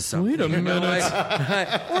onto something. Wait a minute.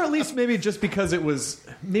 Or at least maybe just because it was,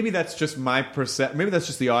 maybe that's just my maybe that's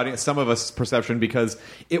just the audience, some of us' perception, because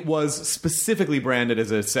it was specifically branded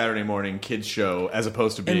as a Saturday morning kids show as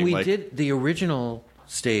opposed to being and we like... did the original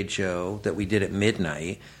stage show that we did at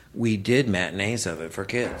midnight, we did matinees of it for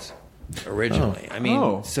kids. Originally, I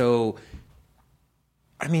mean, so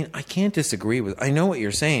I mean, I can't disagree with. I know what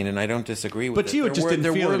you're saying, and I don't disagree with. But you just didn't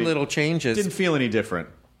feel there were little changes. Didn't feel any different.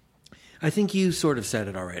 I think you sort of said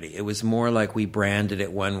it already. It was more like we branded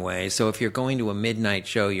it one way. So if you're going to a midnight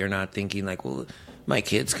show, you're not thinking like, well, my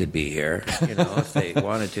kids could be here, you know, if they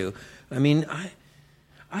wanted to. I mean,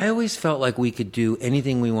 I always felt like we could do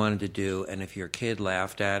anything we wanted to do, and if your kid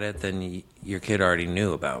laughed at it, then your kid already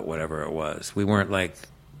knew about whatever it was. We weren't like.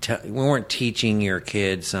 We weren't teaching your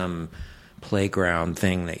kid some playground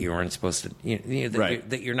thing that you weren't supposed to,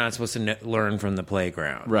 that you're not supposed to learn from the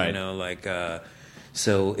playground. Right. You know, like,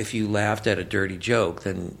 so if you laughed at a dirty joke,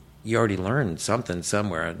 then you already learned something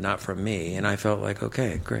somewhere, not from me. And I felt like,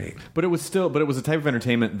 okay, great. But it was a type of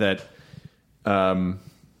entertainment that,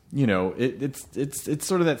 you know, it's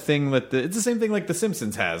sort of that thing that it's the same thing like The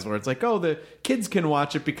Simpsons has, where it's like, oh, the kids can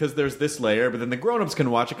watch it because there's this layer, but then the grown-ups can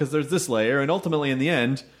watch it because there's this layer, and ultimately in the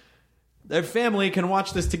end, their family can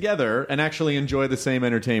watch this together and actually enjoy the same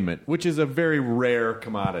entertainment, which is a very rare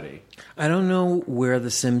commodity. I don't know where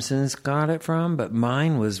The Simpsons got it from, but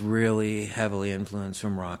mine was really heavily influenced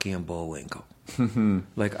from Rocky and Bullwinkle.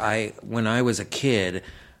 Like when I was a kid,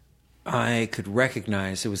 I could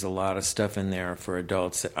recognize there was a lot of stuff in there for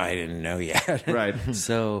adults that I didn't know yet. Right.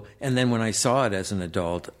 So, and then when I saw it as an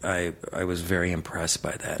adult, I was very impressed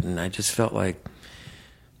by that. And I just felt like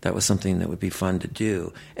that was something that would be fun to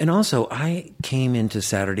do. And also, I came into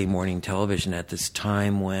Saturday morning television at this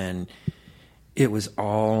time when it was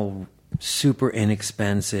all super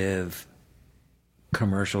inexpensive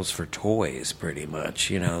commercials for toys, pretty much.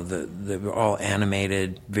 You know, they were all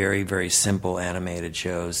animated, very, very simple animated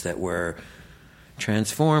shows that were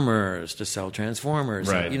Transformers to sell Transformers.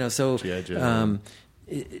 Right. And, you know, so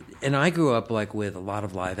and I grew up like with a lot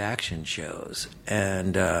of live action shows,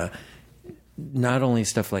 and not only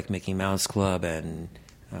stuff like Mickey Mouse Club and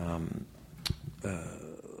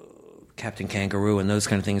Captain Kangaroo and those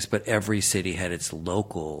kind of things, but every city had its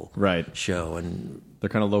local show, and their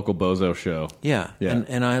kind of local bozo show. Yeah.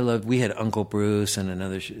 And I loved. We had Uncle Bruce and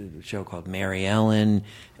another show called Mary Ellen,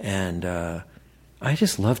 and I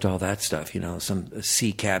just loved all that stuff. Some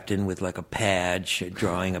sea captain with like a pad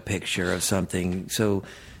drawing a picture of something. So,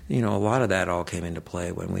 a lot of that all came into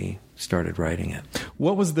play when we started writing it.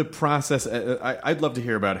 What was the process? I'd love to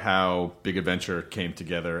hear about how Big Adventure came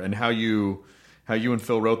together and how you and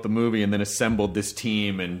Phil wrote the movie and then assembled this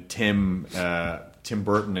team and Tim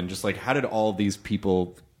Burton, and just like how did all these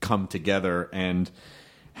people come together, and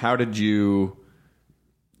how did it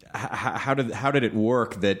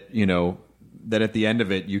work that that at the end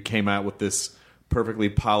of it you came out with this perfectly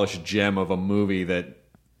polished gem of a movie that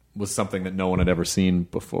was something that no one had ever seen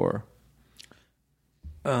before?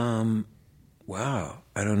 Wow,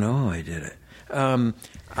 I don't know how I did it.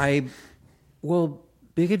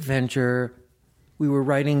 Big Adventure. We were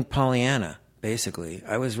writing Pollyanna, basically.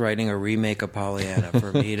 I was writing a remake of Pollyanna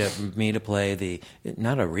for me to play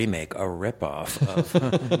not a remake, a ripoff of.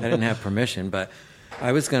 I didn't have permission, but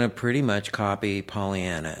I was going to pretty much copy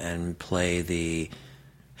Pollyanna and play the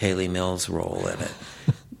Haley Mills role in it.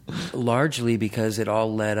 Largely because it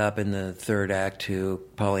all led up in the third act to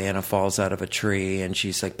Pollyanna falls out of a tree and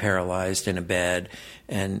she's like paralyzed in a bed,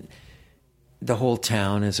 and the whole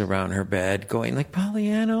town is around her bed going like,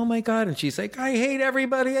 Pollyanna, oh my God. And she's like, I hate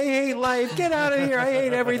everybody. I hate life. Get out of here. I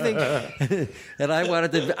hate everything. And I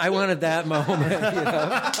wanted that moment,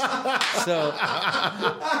 So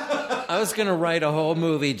I was going to write a whole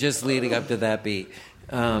movie just leading up to that beat,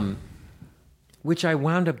 which I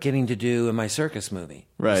wound up getting to do in my circus movie.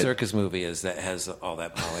 Right. The circus movie has all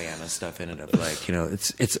that Pollyanna stuff in it of like,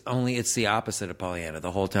 it's the opposite of Pollyanna.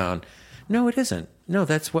 The whole town. No, it isn't. No,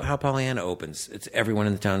 that's how Pollyanna opens. It's everyone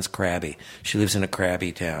in the town's crabby. She lives in a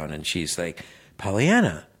crabby town, and she's like,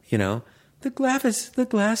 Pollyanna, the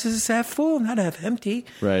glass is half full, not half empty.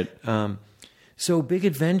 Right. So Big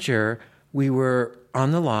Adventure, we were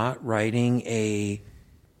on the lot writing a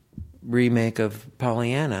remake of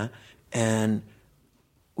Pollyanna, and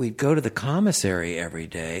we'd go to the commissary every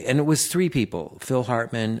day, and it was three people, Phil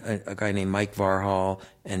Hartman, a guy named Mike Varhall,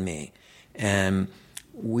 and me. And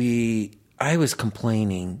I was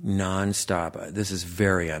complaining nonstop. This is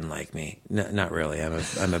very unlike me. Not really.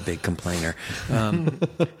 I'm a big complainer.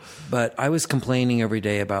 But I was complaining every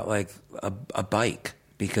day about like a bike,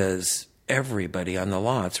 because everybody on the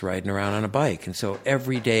lot's riding around on a bike. And so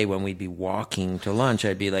every day when we'd be walking to lunch,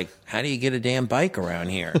 I'd be like, how do you get a damn bike around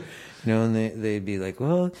here? And they'd be like,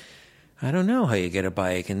 well, I don't know how you get a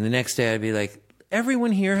bike. And the next day I'd be like,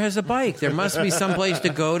 everyone here has a bike. There must be some place to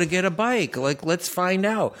go to get a bike. Like, let's find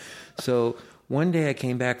out. So one day I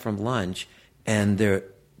came back from lunch, and the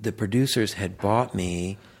producers had bought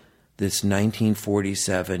me this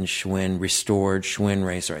 1947 restored Schwinn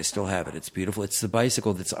racer. I still have it. It's beautiful. It's the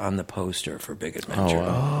bicycle that's on the poster for Big Adventure.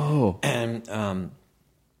 Oh. And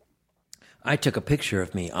I took a picture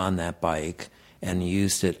of me on that bike and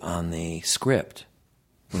used it on the script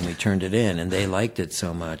when we turned it in, and they liked it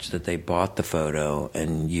so much that they bought the photo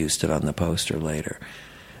and used it on the poster later.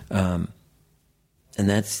 And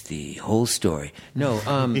that's the whole story. No,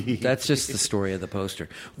 that's just the story of the poster.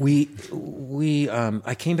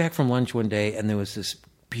 I came back from lunch one day, and there was this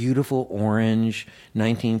beautiful orange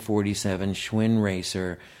 1947 Schwinn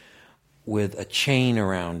racer with a chain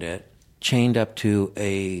around it, chained up to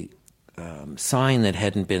a sign that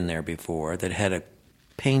hadn't been there before, that had a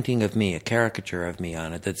painting of me, a caricature of me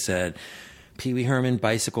on it that said, Pee Wee Herman,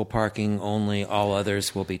 bicycle parking only, all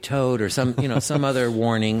others will be towed, or some other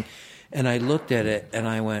warning. And I looked at it and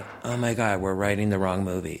I went, oh my God, we're writing the wrong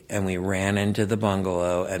movie. And we ran into the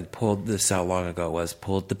bungalow and pulled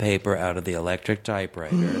the paper out of the electric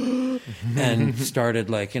typewriter and started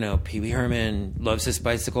like, Pee Wee Herman loves his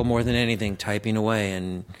bicycle more than anything, typing away,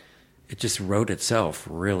 and it just wrote itself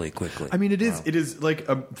really quickly. I mean, it is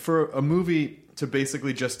like for a movie to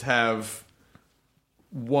basically just have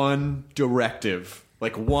one directive,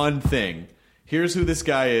 like one thing. Here's who this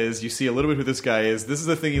guy is. You see a little bit who this guy is. This is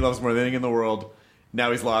the thing he loves more than anything in the world.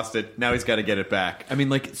 Now he's lost it. Now he's got to get it back. I mean,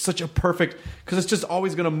 like, it's such a perfect, because it's just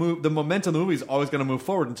always going to move. The momentum of the movie is always going to move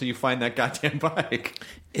forward until you find that goddamn bike.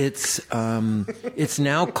 It's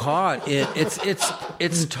now caught.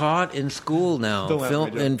 It's taught in school now,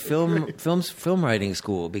 film writing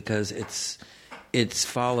school, because it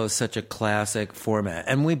follows such a classic format.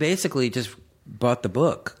 And we basically just bought the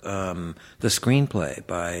book, the screenplay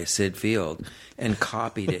by Sid Field, and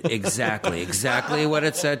copied it exactly what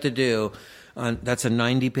it said to do. That's a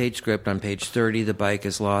 90-page script. On page 30, the bike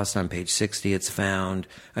is lost. On page 60, it's found.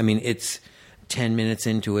 I mean, it's 10 minutes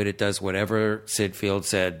into it. It does whatever Sid Field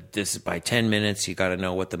said. This is by 10 minutes. You got to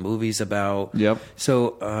know what the movie's about. Yep.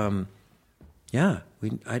 So,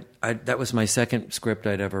 that was my second script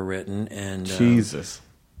I'd ever written. And Jesus.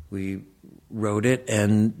 We wrote it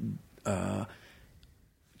and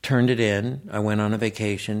turned it in. I went on a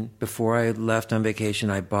vacation. Before I left on vacation,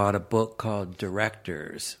 I bought a book called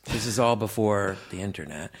Directors. This is all before the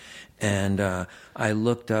internet. And I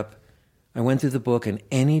looked up, I went through the book, and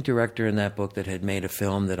any director in that book that had made a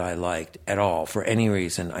film that I liked at all, for any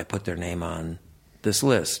reason, I put their name on this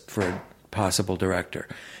list for a possible director.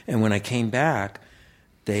 And when I came back,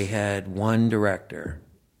 they had one director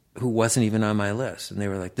who wasn't even on my list. And they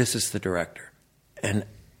were like, this is the director. And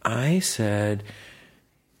I said,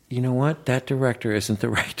 you know what? That director isn't the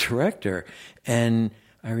right director. And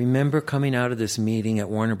I remember coming out of this meeting at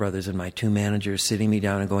Warner Brothers and my two managers sitting me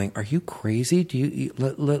down and going, are you crazy?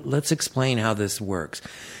 Let's explain how this works.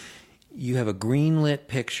 You have a green-lit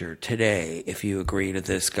picture today if you agree to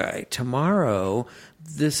this guy. Tomorrow,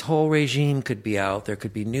 this whole regime could be out. There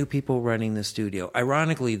could be new people running the studio.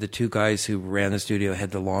 Ironically, the two guys who ran the studio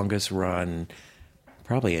had the longest run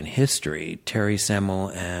probably in history, Terry Semel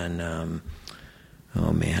and...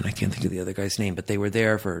 oh man, I can't think of the other guy's name, but they were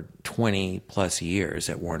there for 20 plus years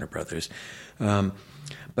at Warner Brothers.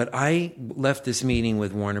 But I left this meeting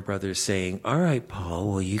with Warner Brothers saying, all right, Paul,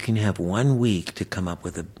 well, you can have 1 week to come up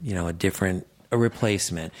with a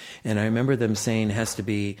replacement. And I remember them saying it has to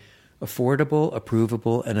be affordable,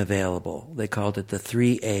 approvable, and available. They called it the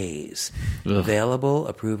 3 A's. Ugh. Available,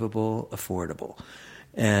 approvable, affordable.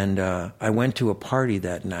 And I went to a party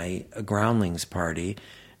that night, a Groundlings party,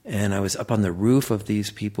 and I was up on the roof of these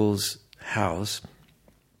people's house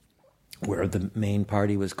where the main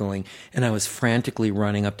party was going, and I was frantically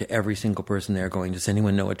running up to every single person there going, does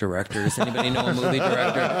anyone know a director? Does anybody know a movie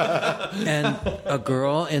director? And a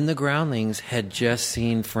girl in the Groundlings had just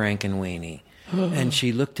seen Frankenweenie. And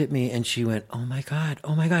she looked at me and she went, oh my God.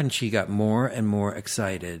 And she got more and more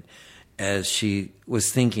excited as she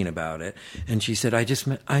was thinking about it. And she said,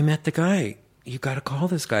 I met the guy. You got to call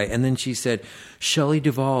this guy. And then she said, Shelley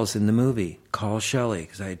Duvall's in the movie. Call Shelley,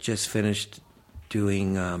 because I had just finished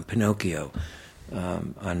doing Pinocchio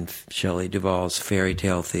on Shelley Duvall's Fairy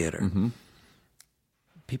Tale Theater. Mm-hmm.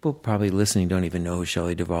 People probably listening don't even know who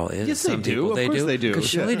Shelley Duvall is. Yes, they do. Of course they do. Because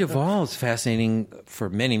Shelley Duvall is fascinating for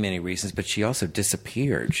many, many reasons, but she also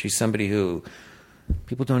disappeared. She's somebody who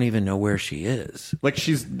people don't even know where she is. Like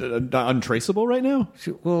she's untraceable right now?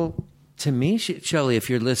 To me, Shelley, if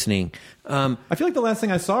you're listening... I feel like the last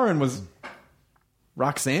thing I saw her in was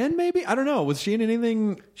Roxanne, maybe? I don't know. Was she in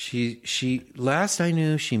anything? She last I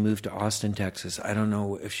knew, she moved to Austin, Texas. I don't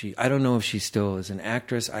know if she still is an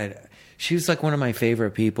actress. She was like one of my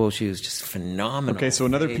favorite people. She was just phenomenal. Okay, so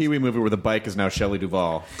another Pee-wee movie where the bike is now Shelley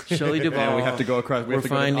Duvall. Shelley Duvall. And we have to go across. We have to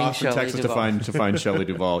go to Austin, Texas to find Shelley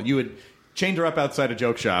Duvall. You had chained her up outside a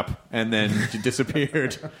joke shop, and then she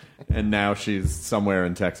disappeared, and now she's somewhere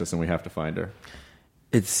in Texas, and we have to find her.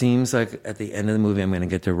 It seems like at the end of the movie, I'm going to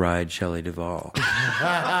get to ride Shelley Duvall.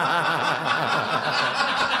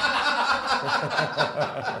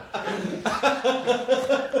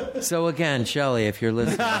 So again, Shelley, if you're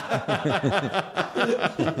listening.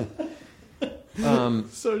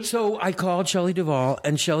 So I called Shelley Duvall,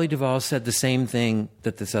 and Shelley Duvall said the same thing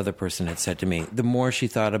that this other person had said to me. The more she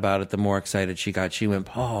thought about it, the more excited she got. She went,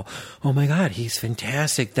 Paul, oh my God, he's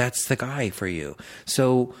fantastic. That's the guy for you.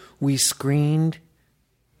 So we screened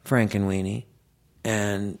Frankenweenie,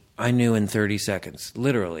 and I knew in 30 seconds,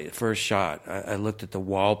 literally, the first shot. I looked at the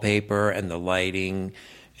wallpaper and the lighting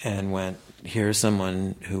and went, here's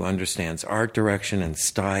someone who understands art direction and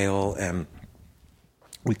style. And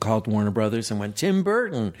we called Warner Brothers and went, Tim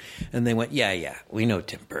Burton. And they went, yeah, we know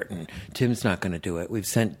Tim Burton. Tim's not going to do it. We've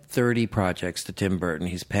sent 30 projects to Tim Burton.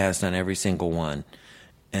 He's passed on every single one,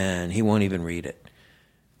 and he won't even read it.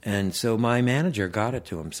 And so my manager got it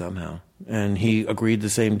to him somehow, and he agreed the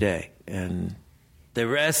same day. And the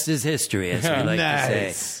rest is history, as we like to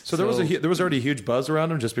say. So there was already a huge buzz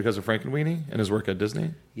around him just because of Frankenweenie and his work at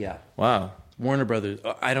Disney? Yeah. Wow. Warner Brothers,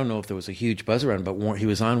 I don't know if there was a huge buzz around him, but he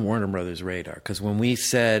was on Warner Brothers' radar. Because when we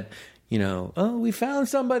said, we found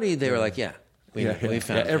somebody, they were like, we found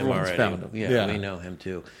him everyone's already. Found him. Yeah, we know him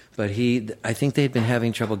too. But I think they'd been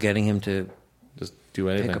having trouble getting him to just do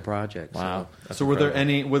anything. Pick a project. Wow. So were there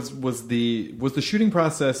any? Was the shooting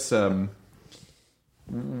process?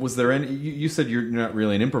 Was there any? You said you're not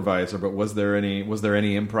really an improviser, but was there any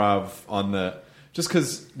improv on the? Just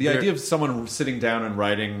because the idea of someone sitting down and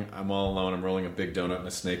writing, I'm all alone, I'm rolling a big donut and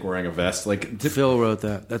a snake wearing a vest. Like Phil wrote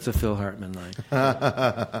that. That's a Phil Hartman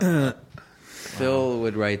line. Phil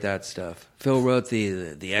would write that stuff. Phil wrote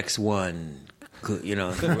the X1. You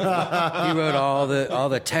know, he wrote all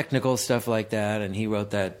the technical stuff like that, and he wrote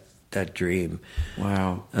that dream.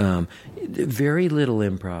 Wow. Very little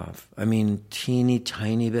improv. I mean, teeny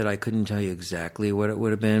tiny bit. I couldn't tell you exactly what it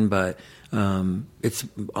would have been, but it's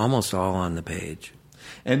almost all on the page.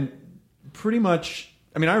 And pretty much,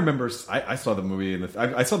 I mean, I remember I saw the movie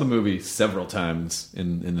I saw the movie several times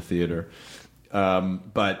in the theater,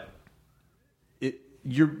 but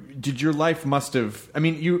your life must have. I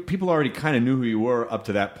mean, people already kind of knew who you were up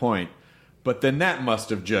to that point, but then that must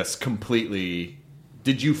have just completely.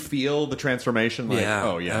 Did you feel the transformation? Like, yeah,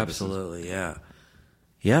 oh yeah, absolutely, yeah.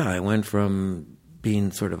 I went from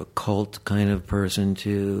being sort of a cult kind of person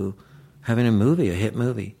to having a hit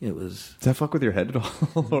movie. It was. Did that fuck with your head at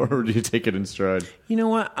all, or did you take it in stride? You know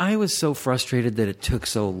what? I was so frustrated that it took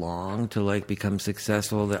so long to like become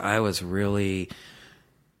successful that I was really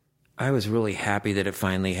happy that it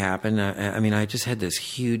finally happened. I mean, I just had this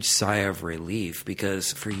huge sigh of relief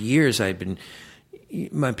because for years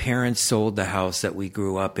my parents sold the house that we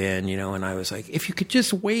grew up in, you know, and I was like, if you could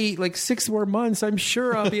just wait like 6 more months, I'm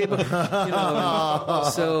sure I'll be able to, you know.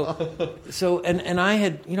 So I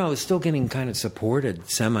had, you know, I was still getting kind of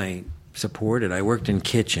semi-supported. I worked in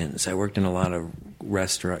kitchens. I worked in a lot of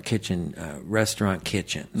restaurant kitchens.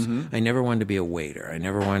 Mm-hmm. I never wanted to be a waiter. I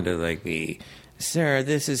never wanted to like be, sir,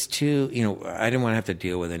 this is too, you know, I didn't want to have to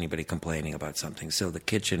deal with anybody complaining about something. So the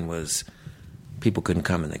kitchen was, people couldn't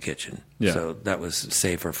come in the kitchen. Yeah. So that was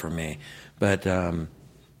safer for me. But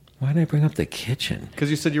why did I bring up the kitchen? Because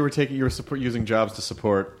you said you were using jobs to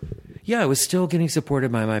support. Yeah, I was still getting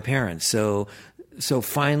supported by my parents. So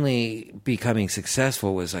finally becoming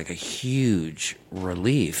successful was like a huge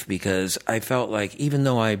relief because I felt like even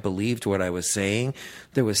though I believed what I was saying,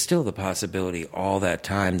 there was still the possibility all that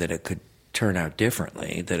time that it could turn out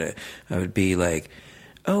differently, that I would be like,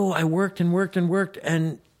 oh, I worked and worked and worked,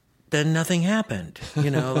 and then nothing happened, you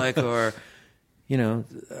know, like, or, you know,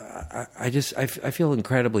 I feel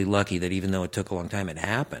incredibly lucky that even though it took a long time, it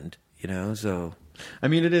happened, you know, so. I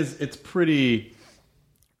mean, it's pretty,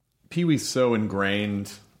 Pee-wee's so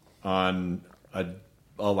ingrained on a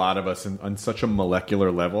lot of us on such a molecular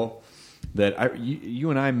level that you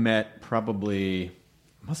and I met probably,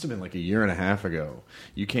 must have been like a year and a half ago.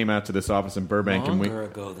 You came out to this office in Burbank. Longer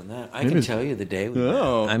ago than that. I can tell you the day we met.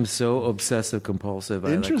 I'm so obsessive compulsive.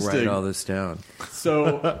 I like write all this down.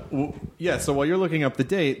 So yeah. So while you're looking up the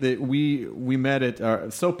date, that we met at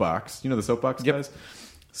our Soapbox. You know the Soapbox guys.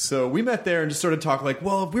 So we met there and just sort of talked like,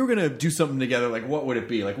 well, if we were going to do something together, like what would it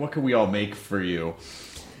be? Like what could we all make for you?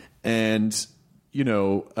 And you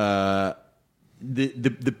know,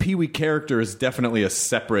 the Pee-wee character is definitely a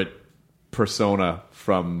separate persona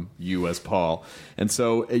from you as Paul. And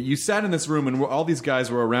so you sat in this room and all these guys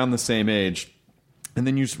were around the same age. And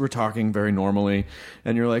then you were talking very normally.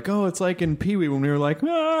 And you're like, oh, it's like in Pee-wee when we were like,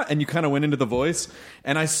 ah, and you kind of went into the voice.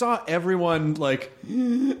 And I saw everyone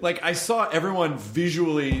I saw everyone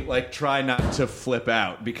visually like try not to flip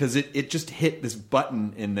out because it just hit this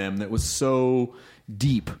button in them that was so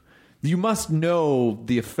deep. You must know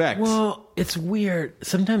the effects. Well, it's weird.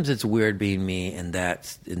 Sometimes it's weird being me in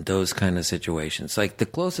those kind of situations. Like the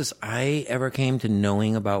closest I ever came to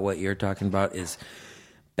knowing about what you're talking about is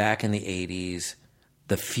back in the 80s,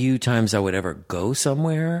 the few times I would ever go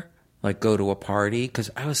somewhere, like go to a party, because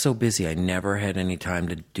I was so busy. I never had any time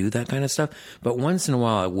to do that kind of stuff. But once in a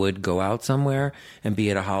while I would go out somewhere and be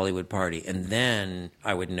at a Hollywood party. And then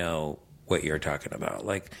I would know what you're talking about.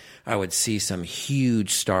 Like I would see some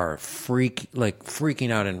huge star freaking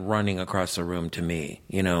out and running across the room to me,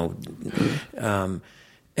 you know.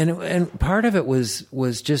 And part of it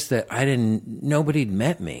was just that nobody'd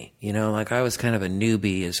met me, you know, like I was kind of a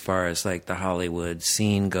newbie as far as like the Hollywood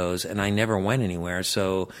scene goes, and I never went anywhere.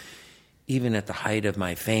 So even at the height of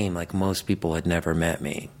my fame, like most people had never met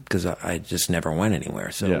me because I just never went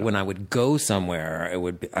anywhere. So when I would go somewhere,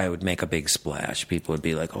 I would make a big splash. People would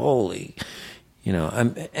be like, holy, you know,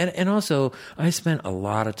 and also I spent a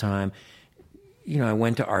lot of time, you know, I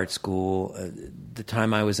went to art school. The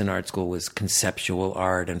time I was in art school was conceptual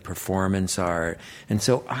art and performance art. And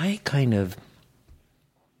so I kind of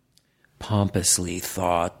pompously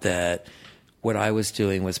thought that what I was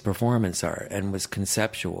doing was performance art and was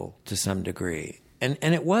conceptual to some degree. And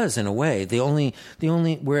it was, in a way. The only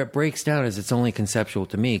where it breaks down is it's only conceptual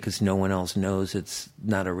to me because no one else knows it's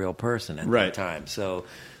not a real person at that time. So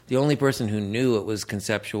the only person who knew it was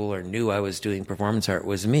conceptual or knew I was doing performance art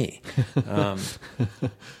was me.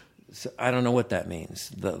 So I don't know what that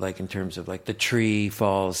means. Like in terms of like the tree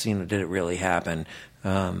falls, you know, did it really happen?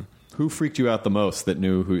 Who freaked you out the most that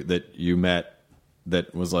you met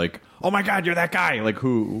that was like, oh my God, you're that guy? Like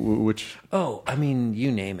which? Oh, I mean,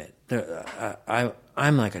 you name it.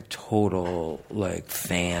 I'm like a total like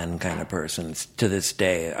fan kind of person to this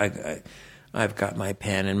day. I've got my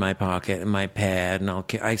pen in my pocket and my pad, and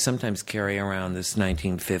I sometimes carry around this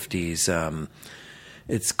 1950s.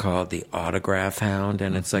 It's called the Autograph Hound,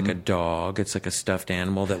 and it's like a dog. It's like a stuffed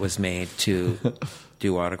animal that was made to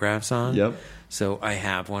do autographs on. Yep. So I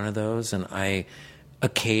have one of those, and I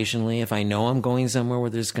occasionally, if I know I'm going somewhere where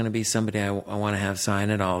there's going to be somebody I want to have sign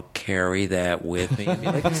it, I'll carry that with me and be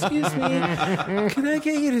like, excuse me, can I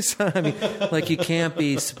get you to sign? I mean, like, you can't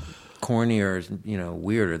be corny or, you know,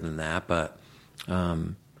 weirder than that, but...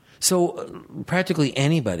 So practically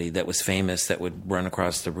anybody that was famous that would run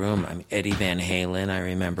across the room. I mean, Eddie Van Halen, I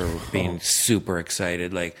remember being super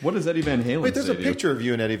excited. Like, what does Eddie Van Halen Wait, there's say a picture of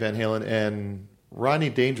you and Eddie Van Halen and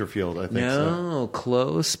Rodney Dangerfield, I think. No,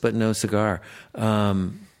 close, but no cigar.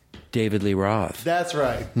 David Lee Roth. That's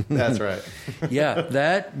right. That's right.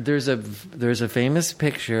 Yeah, there's a famous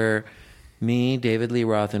picture, me, David Lee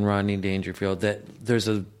Roth, and Rodney Dangerfield. That there's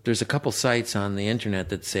a couple sites on the internet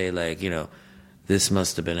that say, like, you know, this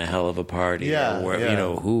must have been a hell of a party. Yeah, or, yeah. You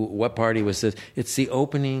know, what party was this? It's the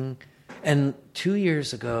opening. And 2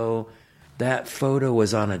 years ago, that photo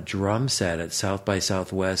was on a drum set at South by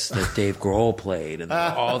Southwest that Dave Grohl played. And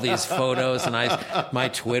all these photos, and my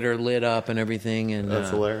Twitter lit up and everything. And that's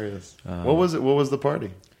hilarious. What was it? What was the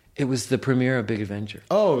party? It was the premiere of Big Adventure.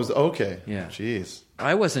 Oh, it was okay. Yeah. Jeez.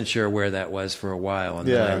 I wasn't sure where that was for a while, and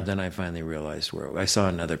Yeah. then I finally realized where. I saw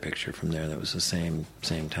another picture from there that was the same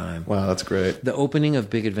time. Wow, that's great. The opening of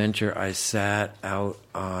Big Adventure, I sat out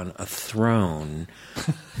on a throne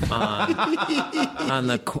on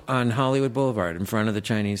Hollywood Boulevard in front of the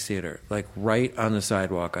Chinese Theater, like right on the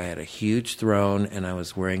sidewalk. I had a huge throne, and I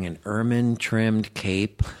was wearing an ermine-trimmed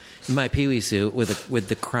cape, my Pee-wee suit with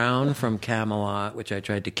the crown from Camelot, which I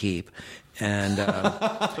tried to keep, and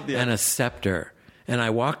and a scepter. And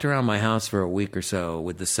I walked around my house for a week or so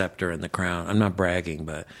with the scepter and the crown. I'm not bragging,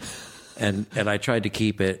 but and I tried to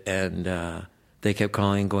keep it, and they kept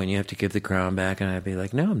calling, going, "You have to give the crown back," and I'd be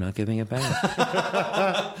like, "No, I'm not giving it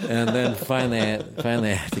back." And then finally,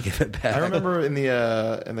 I had to give it back. I remember in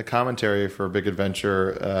the commentary for Big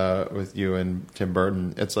Adventure with you and Tim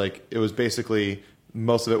Burton, it's like it was basically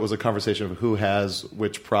most of it was a conversation of who has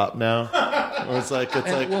which prop now. It's like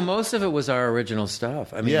well, most of it was our original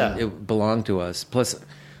stuff. I mean, Yeah. it belonged to us. Plus,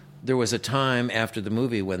 there was a time after the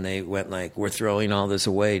movie when they went like, "We're throwing all this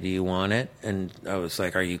away. Do you want it?" And I was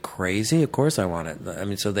like, "Are you crazy? Of course I want it." I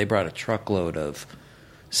mean, so they brought a truckload of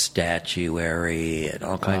statuary and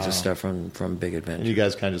all kinds of stuff from Big Adventure. And you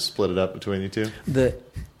guys kind of split it up between you two?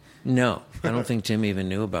 No, I don't think Tim even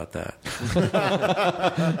knew about that.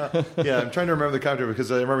 Yeah, I'm trying to remember the commentary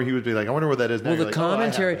because I remember he would be like, "I wonder what that is now." Well, You're the like, "Oh, I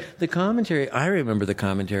have commentary, it." I remember the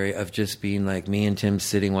commentary of just being like me and Tim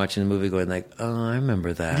sitting watching the movie going like, "Oh, I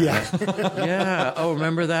remember that." Yeah. Yeah. Oh,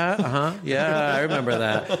 remember that? Uh-huh. Yeah, I remember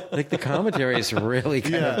that. Like the commentary is really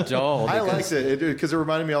kind of dull. I liked it because it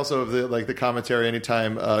reminded me also of the commentary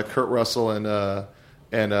anytime Kurt Russell and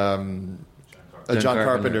John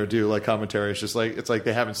Carpenter do like commentary. It's just like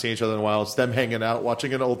they haven't seen each other in a while. It's them hanging out,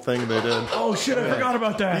 watching an old thing they did. Oh shit! I forgot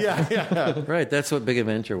about that. Yeah. Right. That's what Big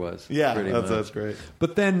Adventure was. Yeah, pretty much. that's great.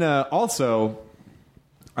 But then also,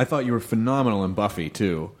 I thought you were phenomenal in Buffy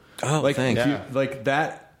too. Oh, like, thanks. Yeah. Like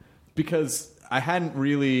that, because I hadn't.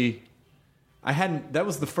 That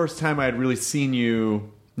was the first time I had really seen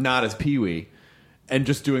you not as Pee-wee, and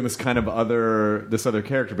just doing this kind of other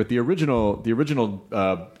character. But the original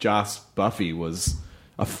Joss Buffy was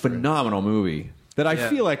a phenomenal movie that I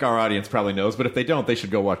feel like our audience probably knows. But if they don't, they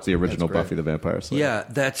should go watch the original Buffy the Vampire Slayer. Yeah,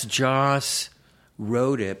 that's Joss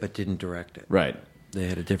wrote it but didn't direct it. Right. They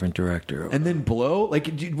had a different director. And then Blow, like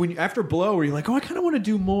after Blow, were you like, oh, I kind of want to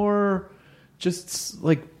do more, just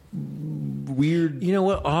like weird. You know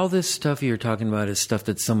what? All this stuff you're talking about is stuff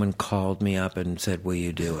that someone called me up and said, "Will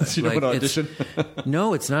you do it?" So you don't want to audition?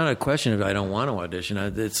 No, it's not a question of I don't want to audition.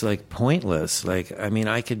 It's like pointless. Like, I mean,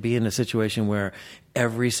 I could be in a situation where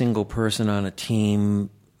every single person on a team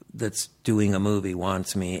that's doing a movie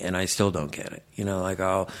wants me, and I still don't get it. You know, like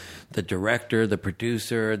the director, the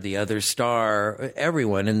producer, the other star,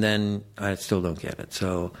 everyone, and then I still don't get it.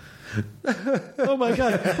 So. Oh my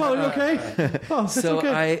God! Paul, are you okay? Oh, it's so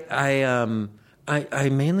okay. I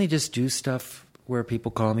mainly just do stuff where people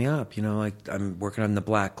call me up. You know, like I'm working on The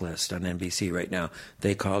Blacklist on NBC right now.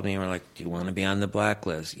 They called me and were like, "Do you want to be on The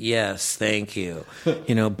Blacklist?" Yes, thank you.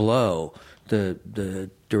 You know, Blow, the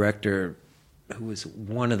director who was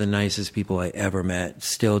one of the nicest people I ever met,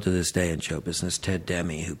 still to this day in show business, Ted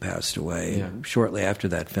Demme, who passed away shortly after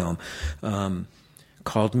that film,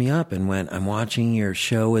 called me up and went, I'm watching your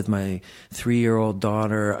show with my 3-year-old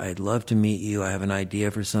daughter. I'd love to meet you. I have an idea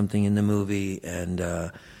for something in the movie. And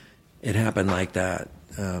it happened like that.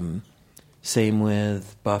 Same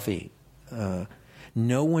with Buffy.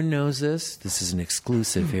 No one knows this. This is an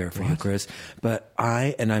exclusive here for you, Chris. But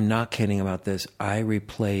and I'm not kidding about this, I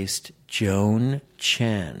replaced Joan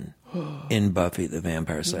Chen in Buffy the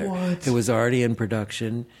Vampire Slayer. What? It was already in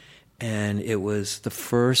production, and it was the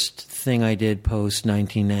first thing I did post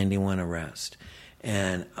 1991 arrest.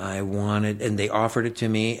 And and they offered it to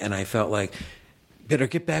me, and I felt like, better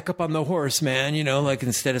get back up on the horse, man. Like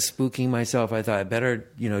instead of spooking myself, I thought I better,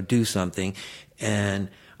 do something. And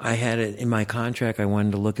I had it in my contract. I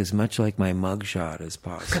wanted to look as much like my mugshot as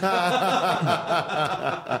possible.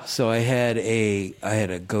 So I had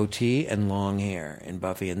a goatee and long hair in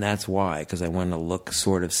Buffy, and that's why, because I wanted to look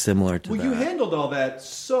sort of similar to that. Well, you handled all that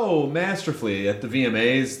so masterfully at the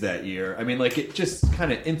VMAs that year. I mean, like, it just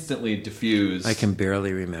kind of instantly diffused. I can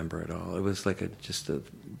barely remember it all. It was like just a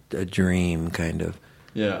dream, kind of.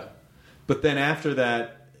 Yeah. But then after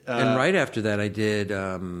that... and right after that, I did...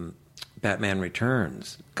 Batman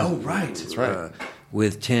Returns. Oh, right. That's right.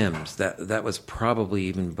 With Tim's. That was probably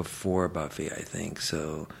even before Buffy, I think.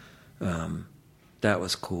 So that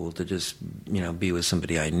was cool to just, be with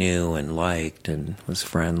somebody I knew and liked and was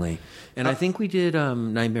friendly. And I think we did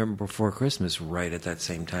Nightmare Before Christmas right at that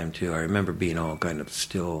same time, too. I remember being all kind of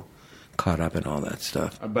still caught up in all that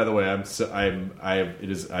stuff. By the way, I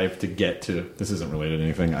have to get to... This isn't related to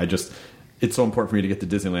anything. It's so important for me to get to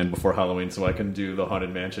Disneyland before Halloween so I can do the Haunted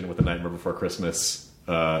Mansion with the Nightmare Before Christmas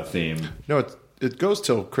theme. No, it goes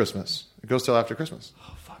till Christmas. It goes till after Christmas.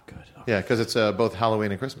 Oh, fuck, good. Okay. Yeah, because it's both Halloween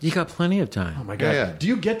and Christmas. You got plenty of time. Oh, my God. Yeah. Do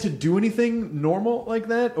you get to do anything normal like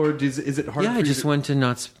that? Or is it hard for you I just went to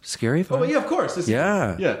Not Scary Farm. Oh, yeah, of course.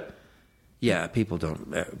 Yeah. Yeah, people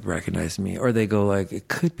don't recognize me. Or they go like, it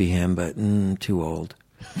could be him, but too old.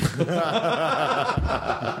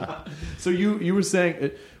 So you were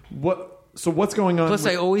saying... So what's going on? Plus,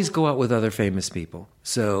 I always go out with other famous people.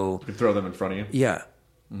 So you could throw them in front of you? Yeah.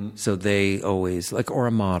 Mm-hmm. So they always, or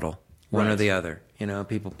a model, one or the other.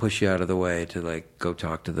 People push you out of the way to, go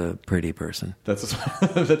talk to the pretty person. That's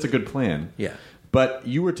a good plan. Yeah. But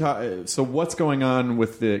you were so what's going on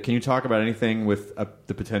with can you talk about anything with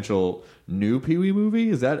the potential new Pee-wee movie?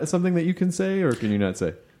 Is that something that you can say, or can you not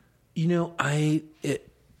say?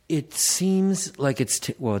 It seems like it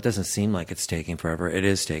doesn't seem like it's taking forever. It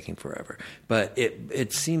is taking forever. But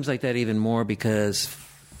it seems like that even more because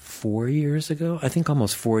 4 years ago, I think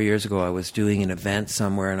almost 4 years ago, I was doing an event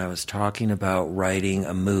somewhere and I was talking about writing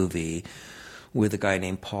a movie with a guy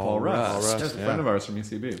named Paul Rust. That's a friend of ours from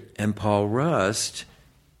UCB. And Paul Rust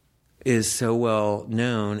is so well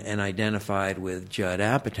known and identified with Judd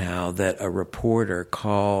Apatow that a reporter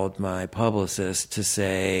called my publicist to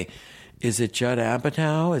say, is it Judd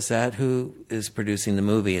Apatow? Is that who is producing the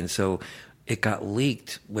movie? And so it got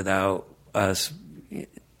leaked without us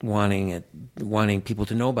wanting people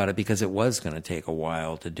to know about it because it was going to take a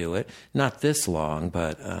while to do it. Not this long,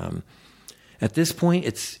 but at this point,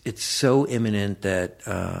 it's so imminent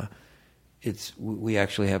that we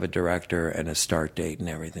actually have a director and a start date and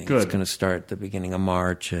everything. Good. It's going to start the beginning of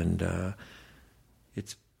March, and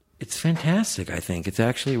it's fantastic, I think. It's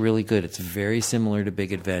actually really good. It's very similar to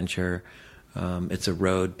Big Adventure. It's a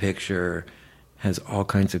road picture, has all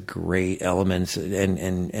kinds of great elements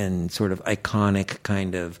and sort of iconic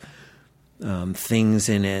kind of things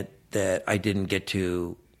in it that I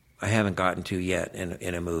haven't gotten to yet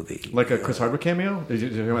in a movie. Like a Chris Hardwick cameo? Did you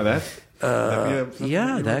talk about that?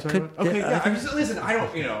 That could... Okay, yeah. Listen, I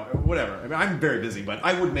don't, whatever. I mean, I'm very busy, but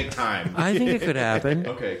I would make time. I think it could happen.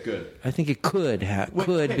 Okay, good. I think it could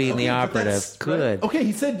be in the operative. Could. Right. Okay,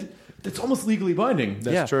 he said it's almost legally binding.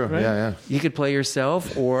 That's true. Right? Yeah. You could play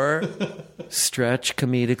yourself or stretch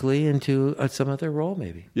comedically into some other role,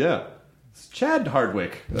 maybe. Yeah. It's Chad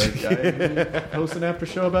Hardwick, a guy who hosts an after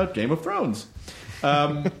show about Game of Thrones.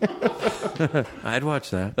 I'd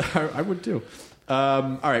watch that. I would too.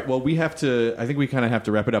 All right. Well, I think we kind of have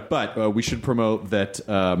to wrap it up, but we should promote that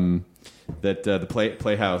the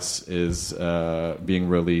Playhouse is being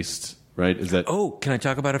released. Right? Is that? Oh, can I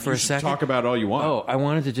talk about it for a second? Talk about all you want. Oh, I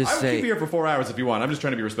wanted to just say. I would keep you here for 4 hours if you want. I'm just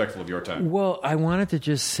trying to be respectful of your time. Well, I wanted to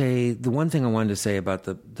just say the one thing I wanted to say about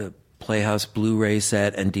the Playhouse Blu-ray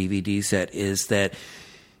set and DVD set is that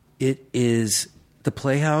the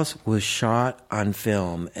Playhouse was shot on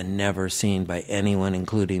film and never seen by anyone,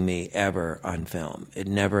 including me, ever on film. It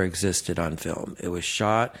never existed on film. It was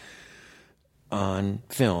shot on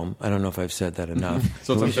film. I don't know if I've said that enough.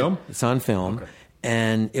 So it's on film? It's on film. Okay.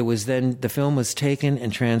 And it was then, the film was taken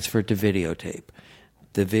and transferred to videotape.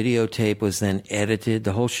 The videotape was then edited.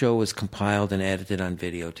 The whole show was compiled and edited on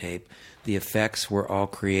videotape. The effects were all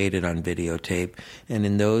created on videotape. And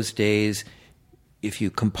in those days, if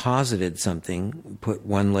you composited something, put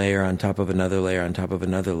one layer on top of another layer on top of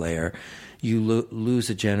another layer, you lose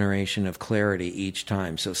a generation of clarity each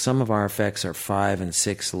time. So some of our effects are 5 and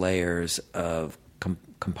 6 layers of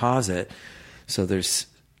composite. So there's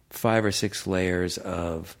 5 or 6 layers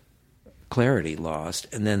of clarity lost,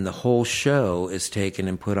 and then the whole show is taken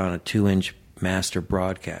and put on a 2-inch master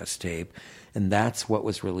broadcast tape, and that's what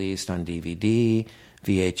was released on DVD,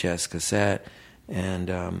 VHS cassette,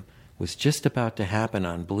 and was just about to happen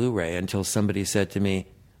on Blu-ray until somebody said to me,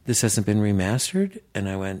 "This hasn't been remastered?" And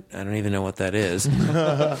I went, "I don't even know what that is."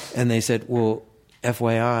 And they said, "Well,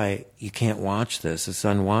 FYI, you can't watch this. It's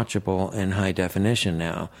unwatchable in high definition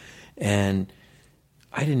now." And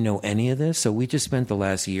I didn't know any of this, so we just spent the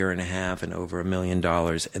last year and a half and over $1 million,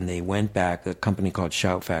 and they went back, a company called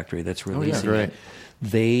Shout Factory that's releasing it.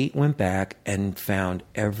 They went back and found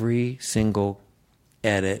every single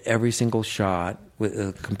edit, every single shot with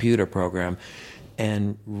a computer program,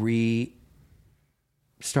 and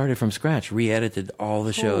started from scratch, re-edited all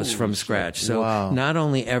the shows from scratch. So not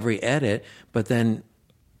only every edit, but then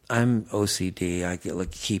I'm OCD. I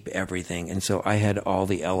keep everything. And so I had all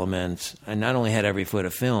the elements. I not only had every foot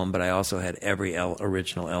of film, but I also had every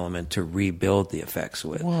original element to rebuild the effects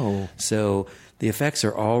with. Whoa. So the effects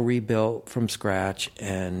are all rebuilt from scratch,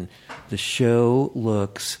 and the show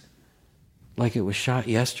looks like it was shot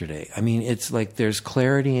yesterday. I mean, it's like there's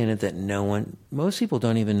clarity in it that most people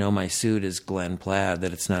don't even know my suit is Glen Plaid,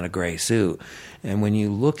 that it's not a gray suit. And when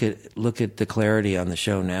you look at the clarity on the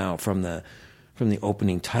show now, from the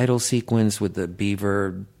opening title sequence with the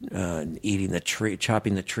beaver eating the tree,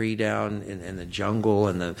 chopping the tree down in the jungle,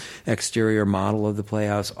 and the exterior model of the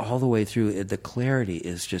playhouse, all the way through, the clarity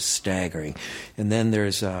is just staggering. And then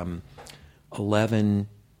there's 11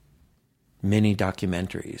 mini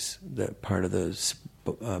documentaries that part of those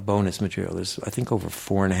bonus material. There's, I think, over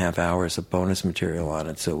 4.5 hours of bonus material on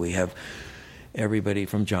it. So we have everybody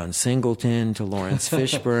from John Singleton to Lawrence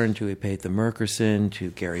Fishburne to Ipatha Merkerson to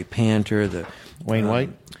Gary Panter, Wayne White.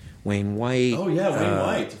 Oh yeah, Wayne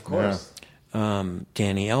White, of course.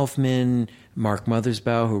 Danny Elfman, Mark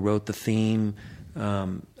Mothersbaugh, who wrote the theme.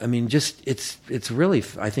 I mean, just it's really.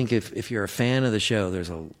 I think if you're a fan of the show, there's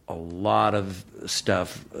a lot of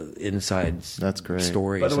stuff inside. That's great.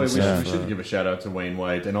 Stories. By the way, we should give a shout out to Wayne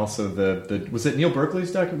White, and also the was it Neil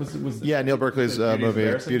Berkeley's document? Neil Berkeley's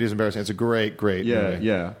movie Beauty is Embarrassing. It's a great movie.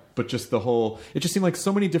 Yeah. But just the whole, it just seemed like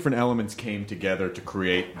so many different elements came together to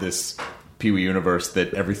create this Pee-wee universe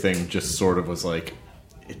that everything just sort of was like.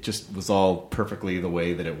 It just was all perfectly the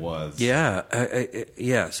way that it was. Yeah,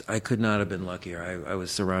 yes, I could not have been luckier. I was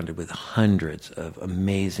surrounded with hundreds of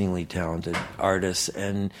amazingly talented artists,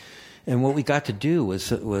 and what we got to do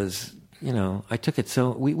was I took it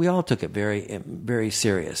so we all took it very very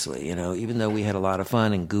seriously. Even though we had a lot of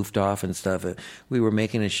fun and goofed off and stuff, we were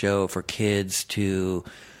making a show for kids to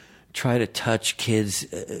try to touch kids'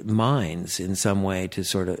 minds in some way to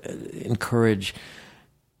sort of encourage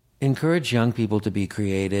young people to be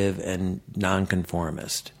creative and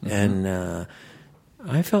nonconformist. Mm-hmm. And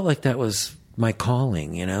I felt like that was my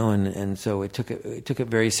calling, and so it took it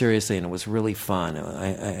very seriously, and it was really fun. I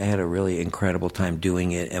had a really incredible time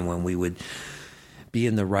doing it, and when we would be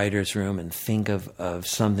in the writer's room and think of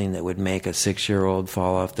something that would make a 6-year-old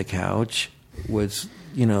fall off the couch was,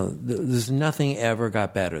 there's nothing ever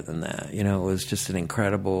got better than that. It was just an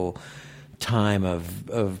incredible time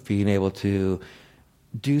of being able to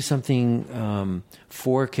do something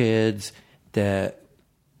for kids that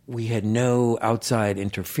we had no outside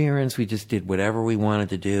interference. We just did whatever we wanted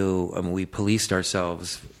to do. I mean, we policed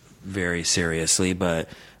ourselves very seriously, but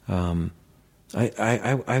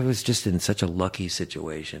I was just in such a lucky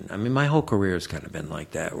situation. I mean, my whole career has kind of been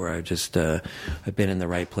like that, where I've just I've been in the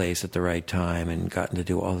right place at the right time and gotten to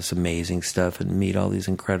do all this amazing stuff and meet all these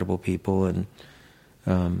incredible people. And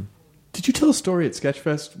did you tell a story at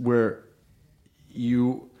Sketchfest where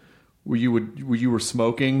you were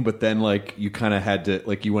smoking, but then you kind of had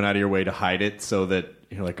to you went out of your way to hide it so that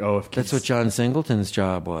you're like, oh, if kids... That's what John Singleton's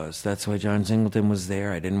job was. That's why John Singleton was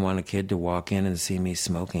there. I didn't want a kid to walk in and see me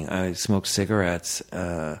smoking. I smoked cigarettes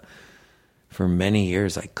for many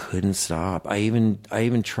years I couldn't stop. I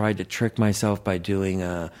even tried to trick myself by doing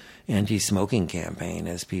a anti-smoking campaign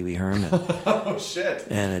as Pee Wee Herman. Oh shit!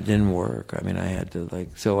 And it didn't work. I mean, I had to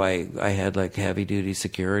I had heavy duty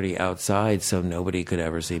security outside so nobody could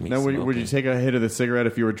ever see me. Now, smoking. would you take a hit of the cigarette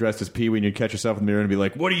if you were dressed as Pee Wee and you'd catch yourself in the mirror and be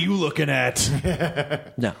like, "What are you looking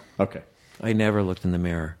at?" No. Okay. I never looked in the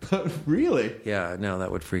mirror. Really? Yeah, no,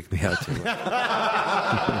 that would freak me out too.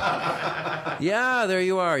 Yeah, there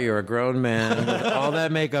you are. You're a grown man with all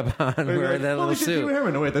that makeup on, wearing that little suit.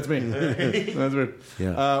 No, wait, that's me. That's weird.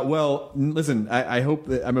 Yeah. Well, listen, I hope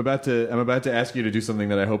that I'm about to ask you to do something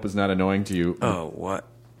that I hope is not annoying to you. Oh, what?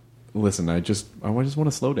 Listen, I just want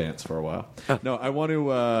to slow dance for a while. No, I want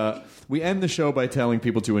to. We end the show by telling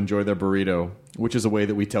people to enjoy their burrito, which is a way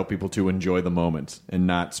that we tell people to enjoy the moment and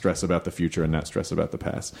not stress about the future and not stress about the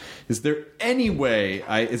past. Is there any way?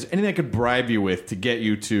 Is there anything I could bribe you with to get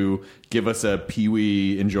you to give us a Pee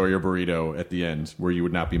Wee enjoy your burrito at the end, where you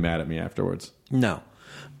would not be mad at me afterwards? No.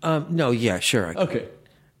 No. Yeah. Sure. Okay.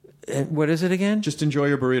 What is it again? Just enjoy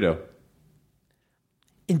your burrito.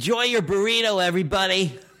 Enjoy your burrito,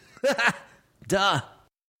 everybody. Duh.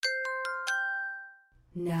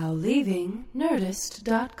 Now leaving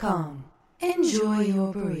Nerdist.com. Enjoy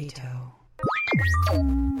your burrito.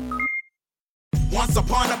 Once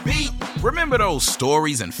upon a beat. Remember those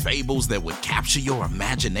stories and fables that would capture your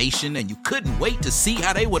imagination and you couldn't wait to see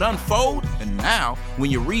how they would unfold? And now,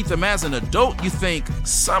 when you read them as an adult, you think,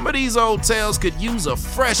 some of these old tales could use a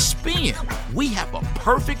fresh spin. We have a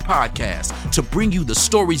perfect podcast to bring you the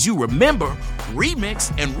stories you remember,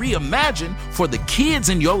 remix, and reimagine for the kids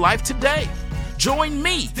in your life today. Join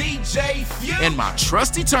me, DJ Few, and my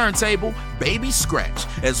trusty turntable, Baby Scratch,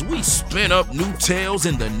 as we spin up new tales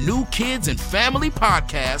in the New Kids and Family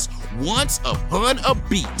podcast, Once Upon a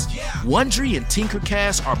Beat. Wondery and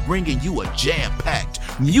Tinkercast are bringing you a jam-packed,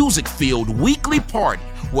 music-filled weekly party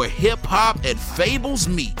where hip-hop and fables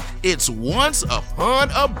meet. It's Once Upon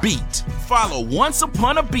a Beat. Follow Once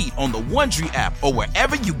Upon a Beat on the Wondery app or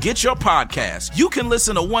wherever you get your podcasts. You can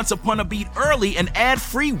listen to Once Upon a Beat early and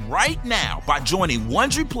ad-free right now by joining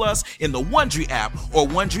Wondery Plus in the Wondery app or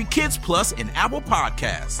Wondery Kids Plus in Apple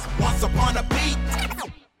Podcasts. Once Upon a Beat.